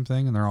the same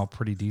thing, and they're all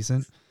pretty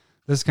decent.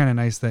 This is kind of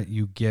nice that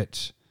you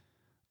get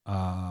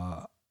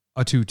a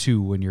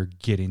 2/2 when you're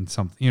getting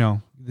something. You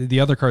know, the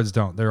other cards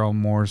don't. They're all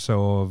more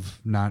so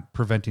of not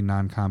preventing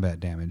non-combat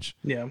damage.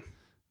 Yeah.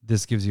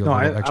 This gives you a No,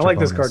 little I extra like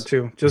bonus. this card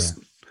too.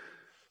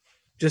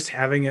 Just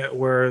having it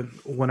where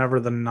whenever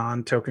the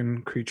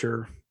non-token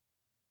creature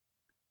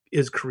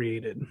is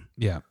created.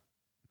 Yeah.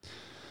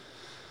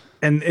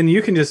 And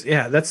you can just,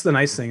 that's the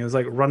nice thing is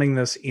like running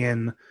this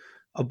in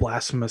a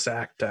Blasphemous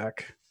Act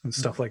deck and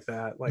stuff like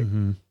that. Like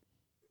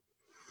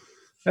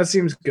that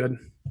seems good.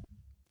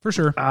 For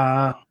sure.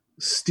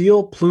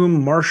 Steel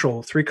Plume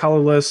Marshal, 3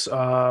 colorless,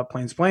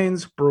 plains,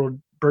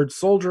 bird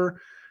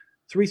soldier,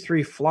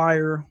 3/3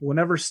 flyer.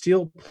 Whenever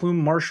Steel Plume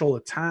Marshal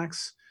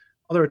attacks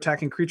other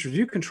attacking creatures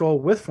you control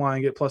with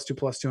flying, get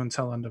 +2/+2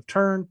 until end of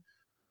turn.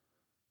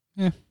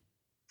 Yeah.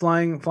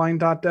 Flying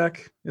dot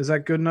deck. Is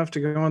that good enough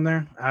to go in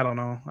there? I don't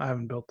know. I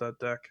haven't built that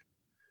deck.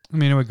 I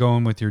mean, it would go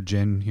in with your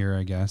Jin here,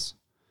 I guess.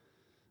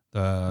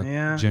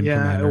 The Jin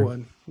commander. It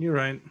would. You're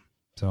right.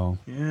 So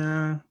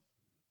yeah,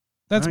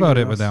 that's about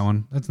it with that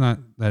one. That's not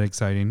that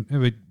exciting. It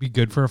would be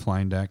good for a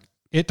flying deck.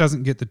 It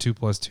doesn't get the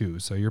 2/2,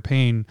 so you're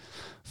paying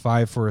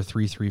 5 for a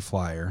 3/3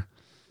 flyer.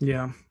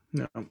 Yeah.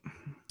 No.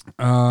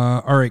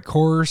 All right,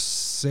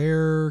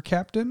 Corsair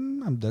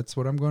Captain. That's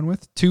what I'm going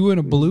with. 2 and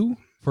a blue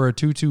for a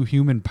 2/2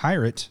 human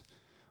pirate.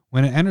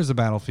 When it enters the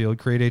battlefield,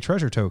 create a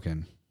treasure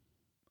token.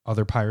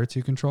 Other pirates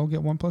you control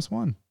get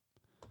 1/1.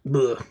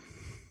 Blech.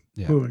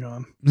 Yeah. Moving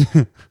on.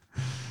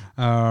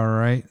 All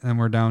right, and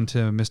we're down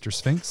to Mr.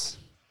 Sphinx.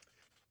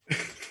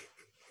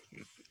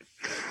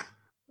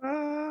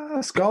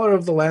 Scholar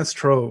of the Last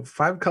Trove,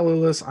 5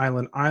 colorless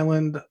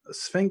island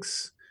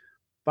Sphinx,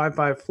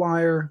 5/5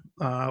 flyer.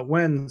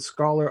 When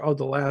Scholar of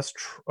the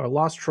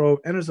Lost Trove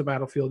enters the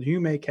battlefield, you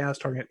may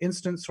cast target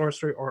instant,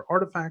 sorcery, or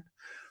artifact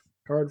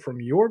card from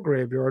your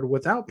graveyard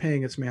without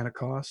paying its mana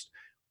cost.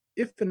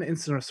 If an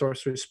instant or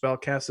sorcery spell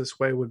cast this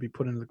way would be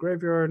put into the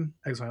graveyard,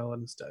 exile it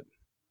instead.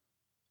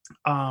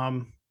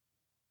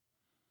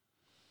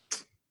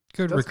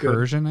 Good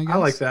recursion, I guess. I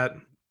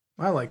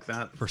like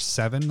that. For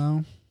 7,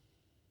 though?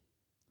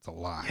 It's a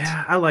lot.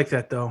 Yeah, I like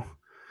that, though.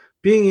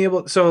 Being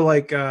able... So,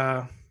 like...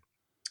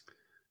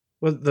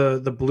 with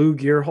the blue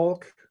Gear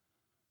Hulk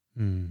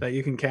that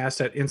you can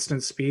cast at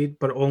instant speed,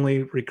 but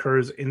only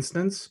recurs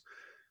instants.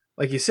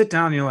 Like, you sit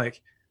down and you're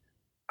like,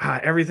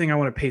 everything I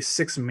want to pay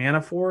 6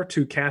 mana for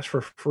to cast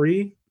for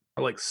free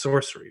are like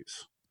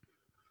sorceries.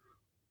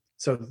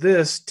 So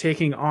this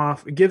taking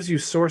off, it gives you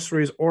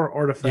sorceries or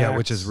artifacts. Yeah,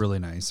 which is really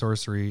nice.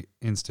 Sorcery,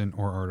 instant,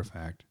 or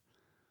artifact.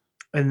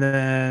 And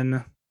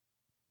then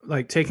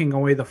like taking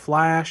away the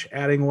flash,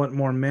 adding 1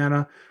 more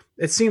mana.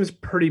 It seems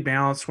pretty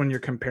balanced when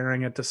you're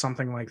comparing it to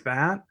something like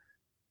that.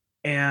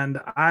 And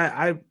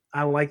I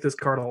like this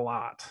card a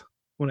lot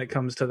when it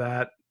comes to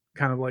that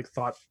kind of like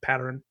thought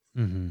pattern.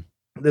 Mm-hmm.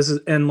 This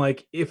is, and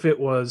like if it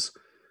was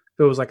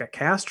like a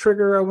cast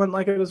trigger, I wouldn't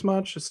like it as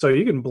much. So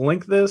you can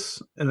blink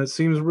this and it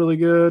seems really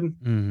good.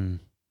 Mm-hmm.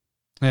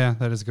 Yeah,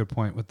 that is a good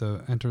point with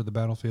the enter the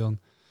battlefield.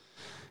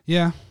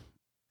 Yeah.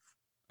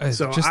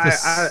 So just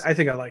I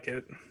think I like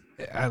it.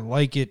 I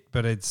like it,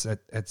 but it's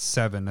at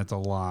 7. That's a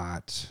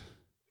lot.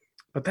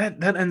 But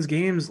that ends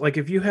games. Like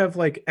if you have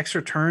like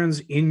extra turns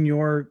in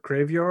your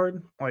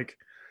graveyard, like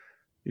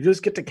you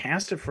just get to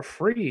cast it for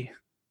free.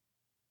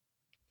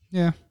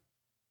 Yeah.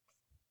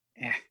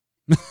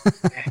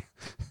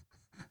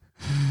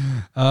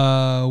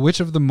 Witch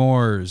of the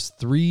Moors,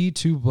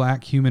 3/2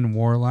 black human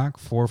warlock,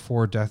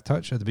 4/4 death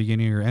touch. At the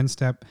beginning of your end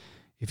step,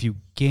 if you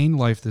gain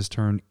life this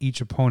turn,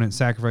 each opponent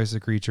sacrifices a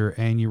creature,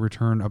 and you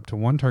return up to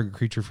 1 target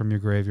creature from your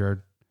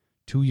graveyard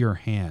to your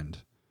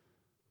hand.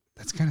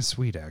 That's kind of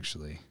sweet,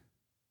 actually.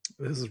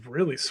 This is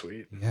really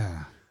sweet.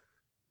 Yeah.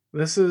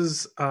 This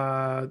is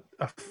a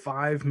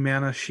 5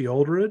 mana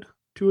Shieldred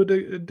to a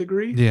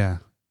degree. Yeah,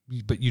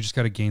 but you just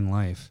got to gain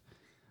life.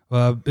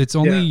 It's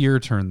only your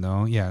turn,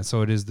 though. Yeah,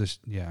 so it is this.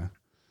 Yeah.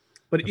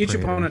 But each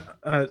opponent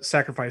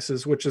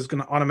sacrifices, which is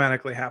going to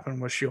automatically happen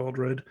with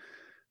Shieldred.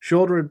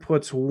 Shieldred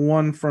puts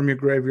 1 from your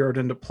graveyard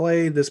into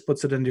play. This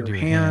puts it into your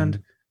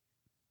hand.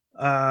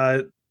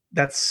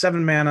 That's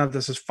 7 mana.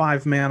 This is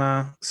 5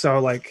 mana. So,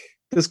 like,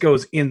 this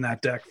goes in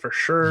that deck for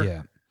sure.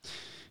 Yeah.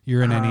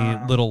 You're in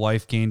any little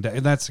life gain.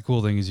 And that's the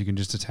cool thing is you can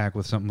just attack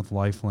with something with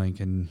lifelink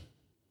and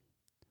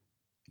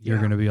you're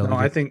going to be able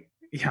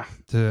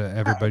to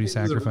everybody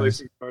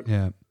sacrifice. Really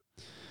yeah.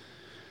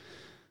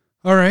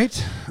 All right.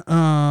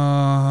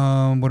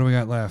 What do we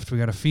got left? We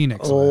got a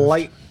Phoenix.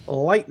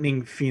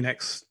 Lightning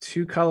Phoenix.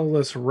 2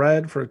 colorless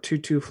red for a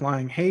 2/2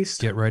 flying haste.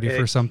 Get ready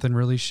for something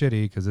really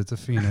shitty because it's a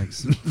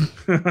Phoenix.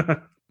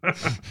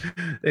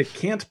 It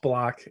can't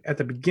block. At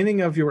the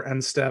beginning of your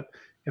end step,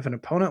 if an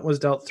opponent was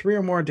dealt 3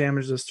 or more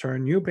damage this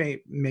turn, you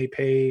may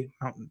pay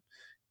Mountain.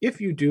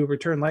 If you do,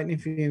 return Lightning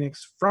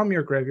Phoenix from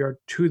your graveyard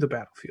to the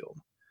battlefield.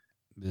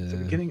 At the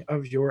beginning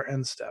of your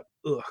end step.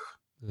 Ugh.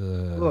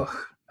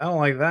 I don't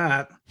like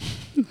that.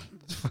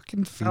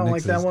 Fucking Phoenix. I don't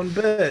like that one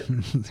bit.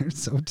 They're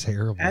so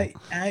terrible.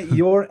 At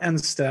your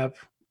end step,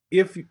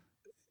 if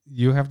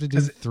you have to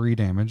do 3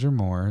 damage or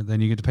more,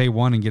 then you get to pay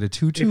 1 and get a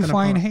 2/2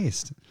 flying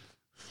haste.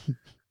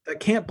 that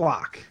can't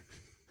block.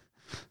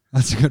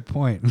 That's a good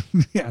point.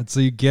 Yeah, so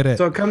you get it.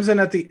 So it comes in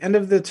at the end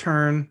of the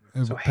turn.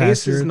 So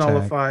haste is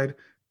nullified,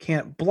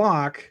 can't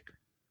block.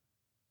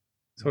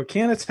 So it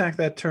can't attack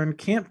that turn,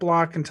 can't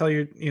block until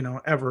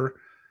ever.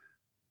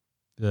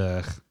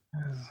 Ugh.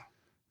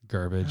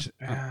 Garbage.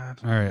 Bad.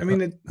 All right. I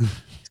mean,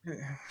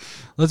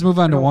 let's move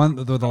on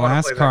to the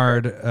last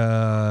card,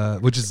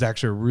 which is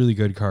actually a really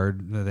good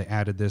card. They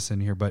added this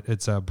in here, but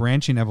it's a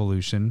Branching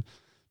Evolution.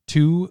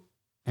 2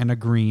 and a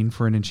green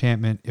for an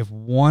enchantment. If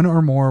 1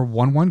 or more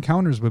 1/1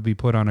 counters would be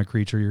put on a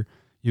creature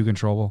you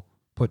control,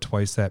 put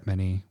twice that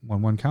many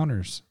 1/1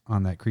 counters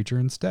on that creature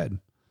instead.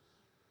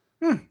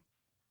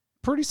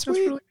 Pretty sweet.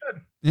 That's really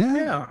good.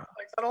 Yeah. I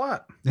like that a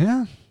lot.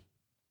 Yeah.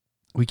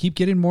 We keep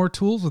getting more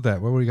tools with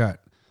that. What do we got?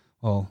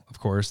 Well, of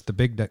course, the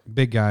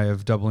big guy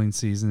of doubling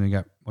season. We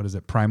got, what is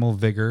it? Primal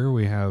Vigor.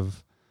 We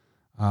have,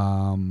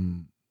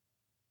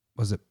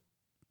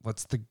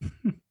 what's the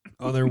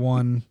other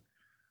one?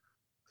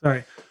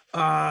 Sorry.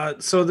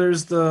 So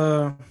there's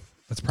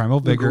that's Primal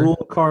Vigor. The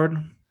Gruul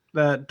card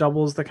that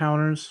doubles the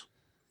counters.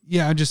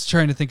 Yeah, I'm just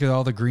trying to think of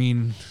all the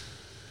green.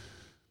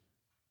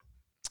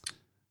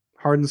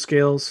 Hardened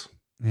Scales.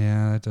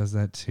 Yeah, that does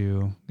that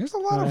too. There's a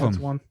lot of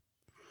them. One.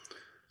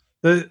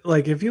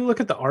 If you look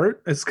at the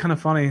art, it's kind of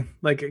funny.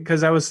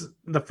 Because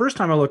the first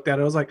time I looked at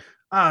it, I was like,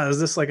 is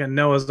this like a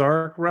Noah's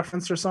Ark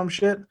reference or some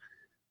shit?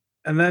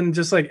 And then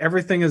just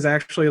everything is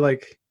actually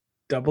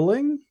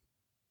doubling.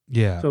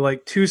 Yeah. So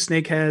 2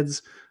 snake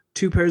heads,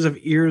 2 pairs of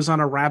ears on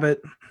a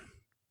rabbit,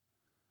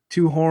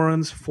 2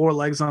 horns, 4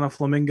 legs on a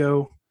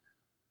flamingo.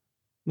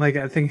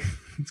 I think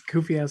it's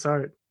goofy ass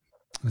art.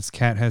 This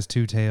cat has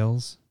 2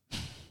 tails.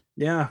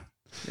 Yeah.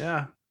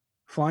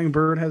 Flying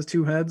bird has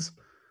 2 heads.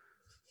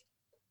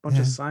 Bunch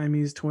of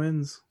Siamese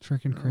twins.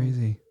 Freaking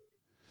crazy.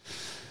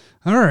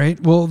 All right.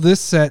 Well,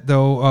 this set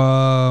though,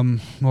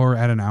 we're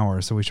at an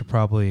hour, so we should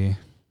probably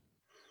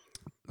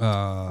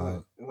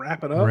wrap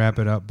it up. Wrap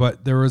it up.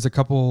 But there was a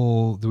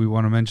couple. Do we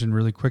want to mention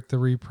really quick the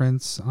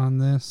reprints on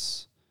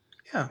this?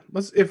 Yeah.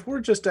 If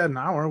we're just at an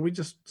hour, we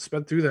just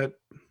sped through that.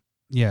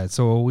 Yeah.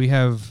 So we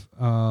have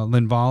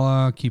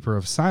Linvala, Keeper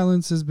of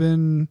Silence, has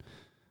been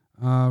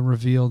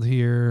revealed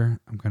here.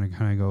 I'm gonna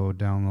kind of go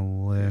down the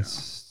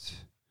list. Yeah.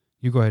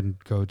 You go ahead and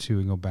go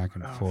and go back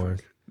and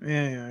forth.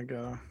 Yeah, I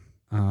got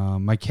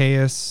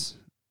Mikaeus,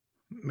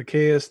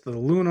 the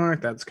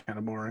Lunarch, that's kind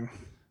of boring.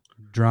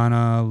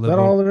 Drana, Is that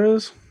all there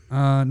is?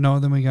 No,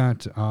 then we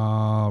got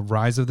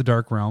Rise of the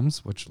Dark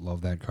Realms, which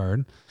love that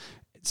card.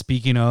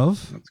 Speaking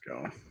of, let's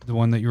go. The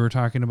one that you were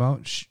talking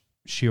about,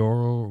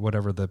 Shioro, or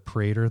whatever, the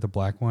Praetor, the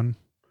black one.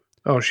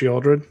 Oh,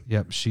 Sheoldred.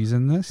 Yep, she's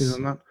in this. She's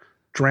in that.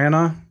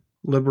 Drana,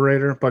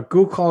 Liberator, but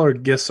Ghoul-Caller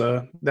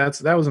Gissa,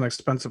 that was an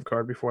expensive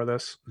card before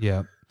this.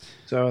 Yep.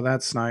 So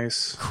that's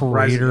nice.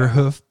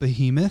 Craterhoof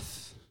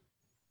Behemoth.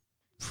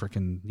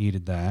 Freaking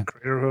needed that.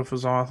 Craterhoof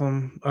is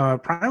awesome.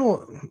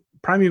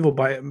 Primeval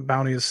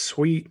Bounty is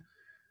sweet.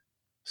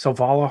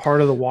 Selvala, Heart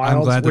of the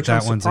Wilds, I'm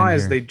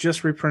surprised they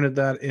just reprinted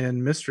that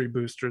in Mystery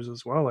Boosters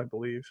as well, I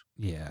believe.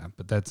 Yeah,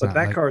 but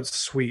that card's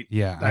sweet.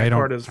 Yeah,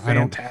 card is fantastic. I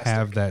don't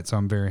have that, so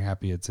I'm very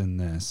happy it's in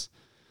this.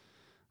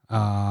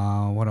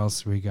 What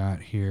else we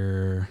got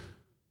here?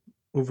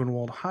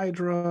 Ulvenwald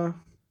Hydra.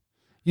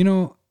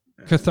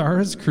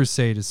 Cathara's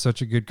Crusade is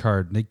such a good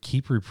card. They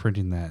keep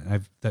reprinting that.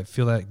 I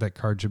feel like that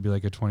card should be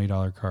like a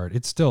 $20 card.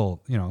 It's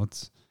still,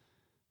 it's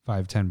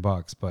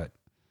 $5-10, but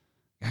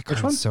that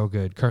card's so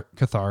good.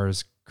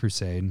 Cathara's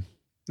Crusade.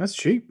 That's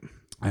cheap.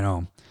 I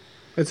know.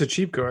 It's a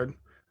cheap card.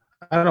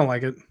 I don't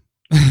like it.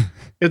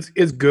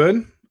 It's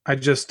good. I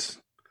just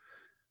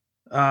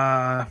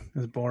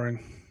it's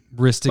boring.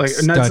 Rhystic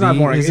Study it's not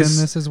boring. Is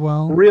in this as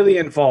well. Really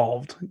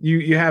involved.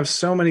 You have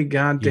so many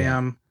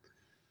goddamn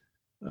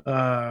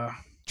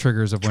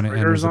triggers of when it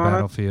enters the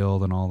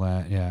battlefield and all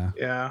that.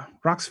 Yeah.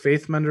 Rock's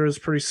Faithmender is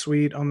pretty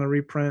sweet on the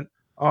reprint.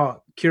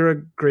 Oh,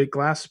 Kira Great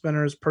Glass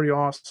Spinner is pretty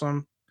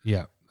awesome.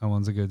 Yeah, that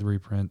one's a good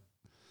reprint.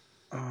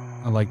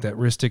 I like that.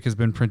 Rhystic has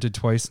been printed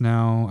twice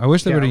now. I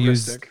wish they would have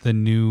used the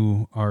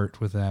new art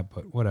with that,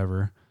 but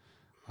whatever.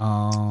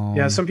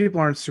 Some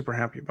people aren't super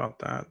happy about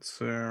that.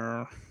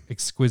 So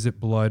Exquisite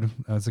Blood,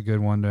 that's a good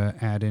one to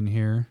add in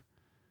here.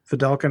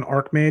 Fidelkin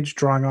Archmage,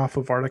 drawing off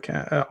of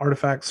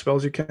artifact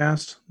spells you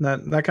cast.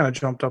 That kind of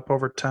jumped up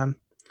over 10.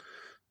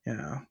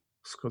 Yeah.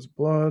 Exquisite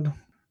Blood.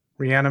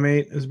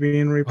 Reanimate is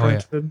being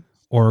reprinted. Oh, yeah.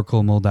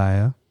 Oracle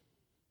Moldiah.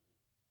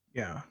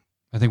 Yeah.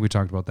 I think we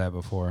talked about that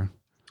before.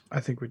 I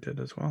think we did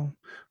as well.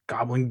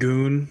 Goblin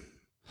Goon.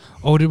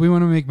 Oh, did we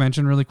want to make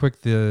mention really quick?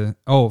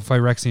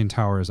 Phyrexian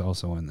Tower is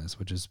also in this,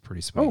 which is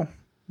pretty sweet. Oh,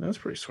 that's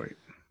pretty sweet.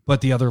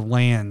 But the other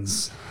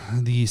lands,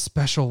 the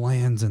special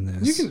lands in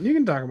this. You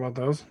can talk about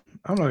those.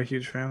 I'm not a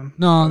huge fan.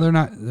 No, they're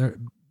not.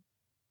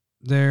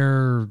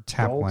 They're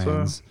tap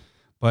lands.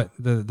 But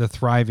the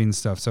thriving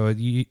stuff. So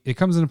it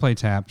comes into play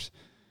tapped.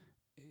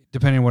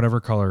 Depending on whatever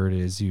color it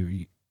is,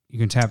 you you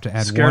can tap to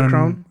add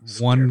Scarecrow?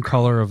 one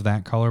color of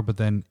that color, but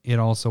then it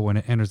also, when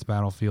it enters the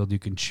battlefield, you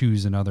can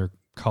choose another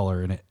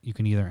color, and you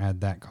can either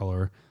add that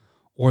color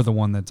or the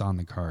one that's on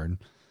the card.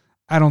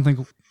 I don't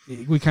think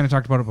we kind of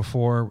talked about it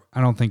before.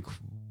 I don't think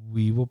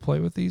we will play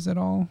with these at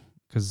all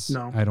because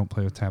I don't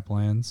play with tap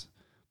lands,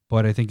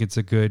 but I think it's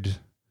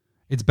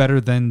better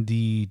than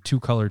the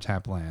 2-color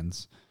tap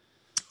lands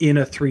in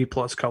a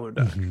 3+ color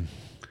deck. Mm-hmm.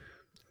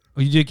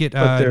 Well, you did get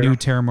new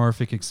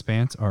Terramorphic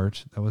Expanse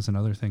art. That was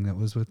another thing that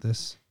was with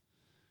this.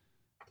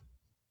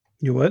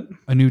 You what?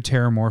 A new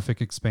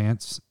Terramorphic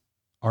Expanse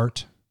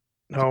art.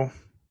 Oh,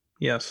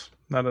 yes,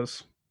 that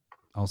is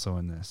also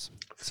in this.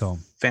 So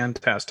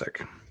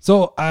fantastic.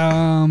 So,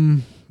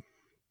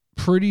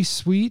 pretty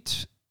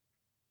sweet.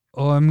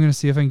 Oh, I'm gonna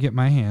see if I can get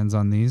my hands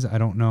on these. I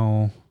don't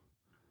know.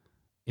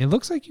 It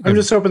looks like I'm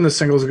just hoping the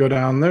singles go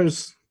down. I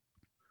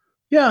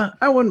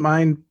wouldn't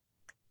mind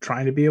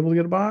trying to be able to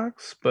get a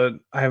box, but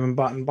I haven't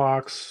bought in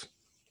box.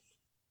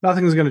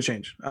 Nothing's gonna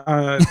change.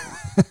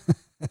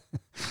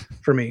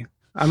 For me,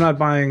 I'm not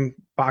buying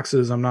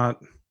boxes. I'm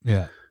not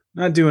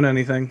doing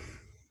anything.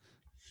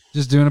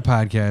 Just doing a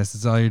podcast.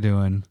 That's all you're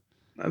doing.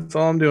 That's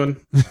all I'm doing.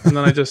 And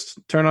then I just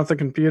turn off the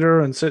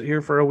computer and sit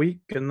here for a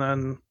week, and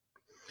then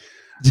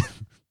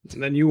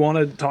you want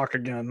to talk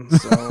again.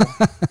 So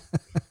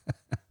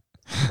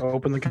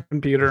open the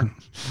computer,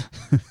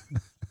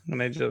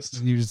 and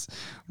you just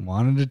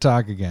wanted to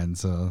talk again.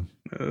 So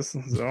that's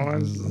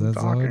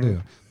all I do.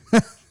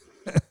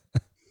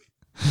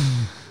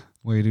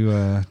 Way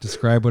to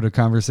describe what a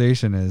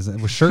conversation is. It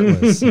was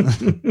shirtless.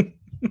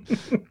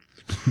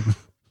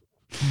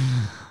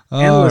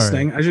 And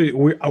listening. Right. Actually,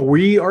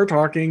 we are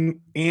talking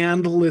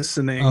and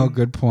listening. Oh,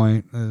 good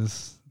point.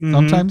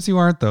 Sometimes you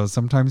aren't, though.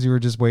 Sometimes you were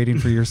just waiting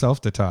for yourself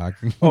to talk.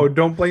 Oh,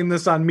 don't blame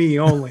this on me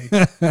only.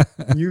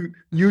 You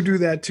do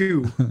that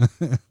too.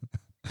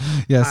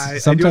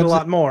 Yes, I do it a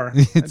lot more.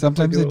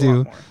 Sometimes I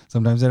do.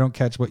 Sometimes I don't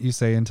catch what you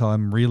say until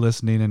I'm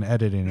re-listening and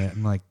editing it.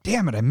 I'm like,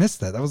 damn it, I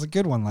missed that. That was a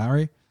good one,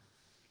 Lowry.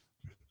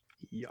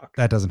 Yuck.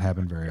 That doesn't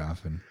happen very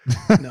often.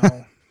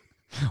 No.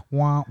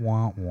 Wah,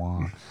 wah,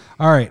 wah.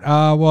 All right.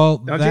 Well,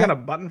 don't you got a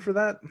button for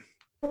that?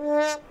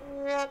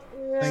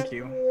 Thank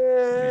you.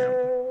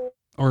 Yeah.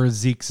 Or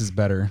Zeke's is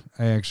better.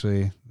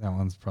 That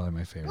one's probably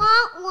my favorite.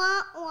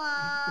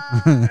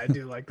 I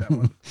do like that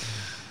one.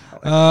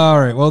 All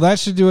right. Well, that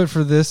should do it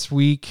for this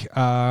week.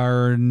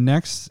 Our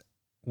next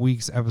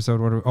week's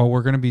episode,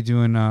 we're going to be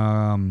doing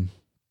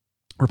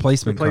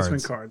replacement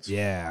cards.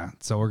 Yeah.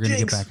 So we're going to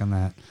get back on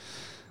that.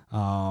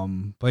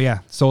 But yeah,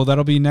 so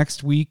that'll be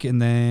next week,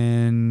 and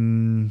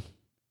then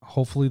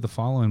hopefully the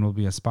following will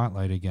be a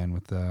spotlight again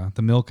with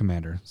the Mill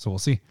Commander. So we'll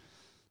see.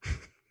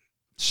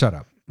 Shut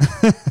up.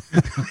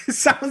 It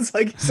sounds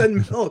like you said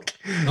milk.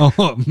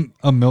 Oh,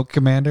 a Milk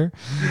Commander.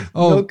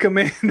 Oh, Milk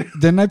Commander.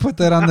 Didn't I put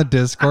that on the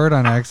Discord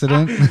on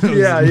accident?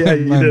 Yeah,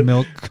 you my did.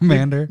 Milk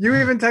Commander. You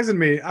even texted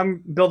me.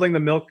 I'm building the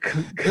Milk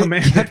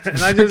Commander,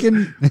 and I just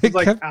was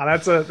like,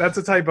 that's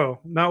a typo.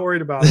 Not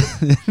worried about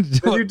it.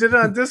 But you did it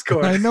on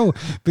Discord. I know,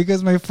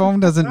 because my phone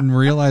doesn't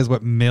realize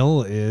what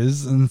mill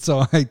is, and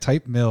so I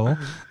type mill,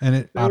 and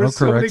it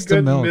autocorrects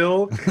to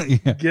milk.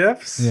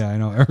 GIFs. Yeah, I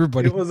know.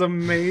 Everybody. It was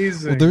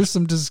amazing. Well, there's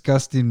some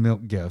disgusting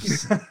milk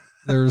gifs.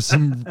 There's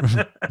some.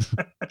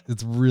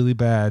 It's really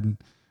bad.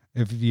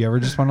 If you ever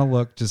just want to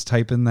look, just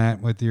type in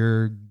that with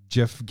your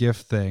GIF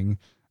thing,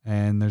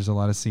 and there's a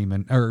lot of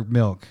semen or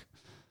milk.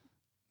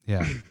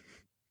 Yeah.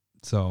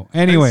 So,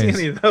 anyways, I don't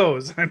see any of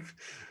those.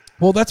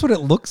 Well, that's what it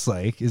looks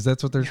like.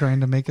 That's what they're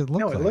trying to make it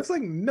look like. No, it looks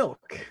like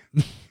milk.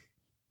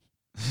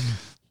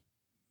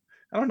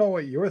 I don't know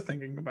what you're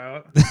thinking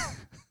about.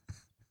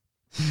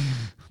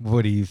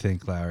 What do you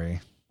think, Larry?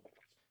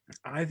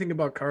 I think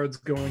about cards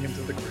going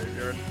into the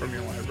graveyard from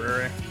your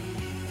library.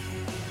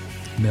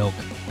 Milk.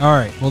 All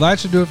right. Well, that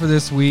should do it for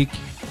this week.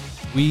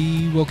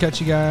 We will catch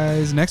you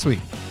guys next week.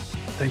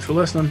 Thanks for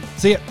listening.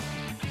 See ya.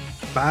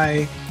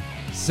 Bye.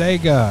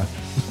 Sega.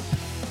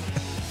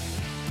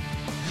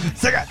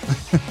 Sega.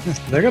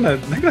 They're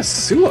gonna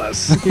sue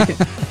us.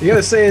 You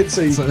gotta say it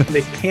so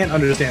they can't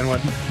understand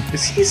what.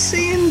 Is he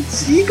saying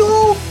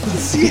seagull?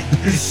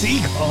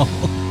 Seagull.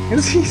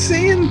 Is he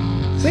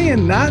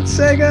saying not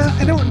Sega?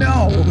 I don't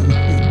know.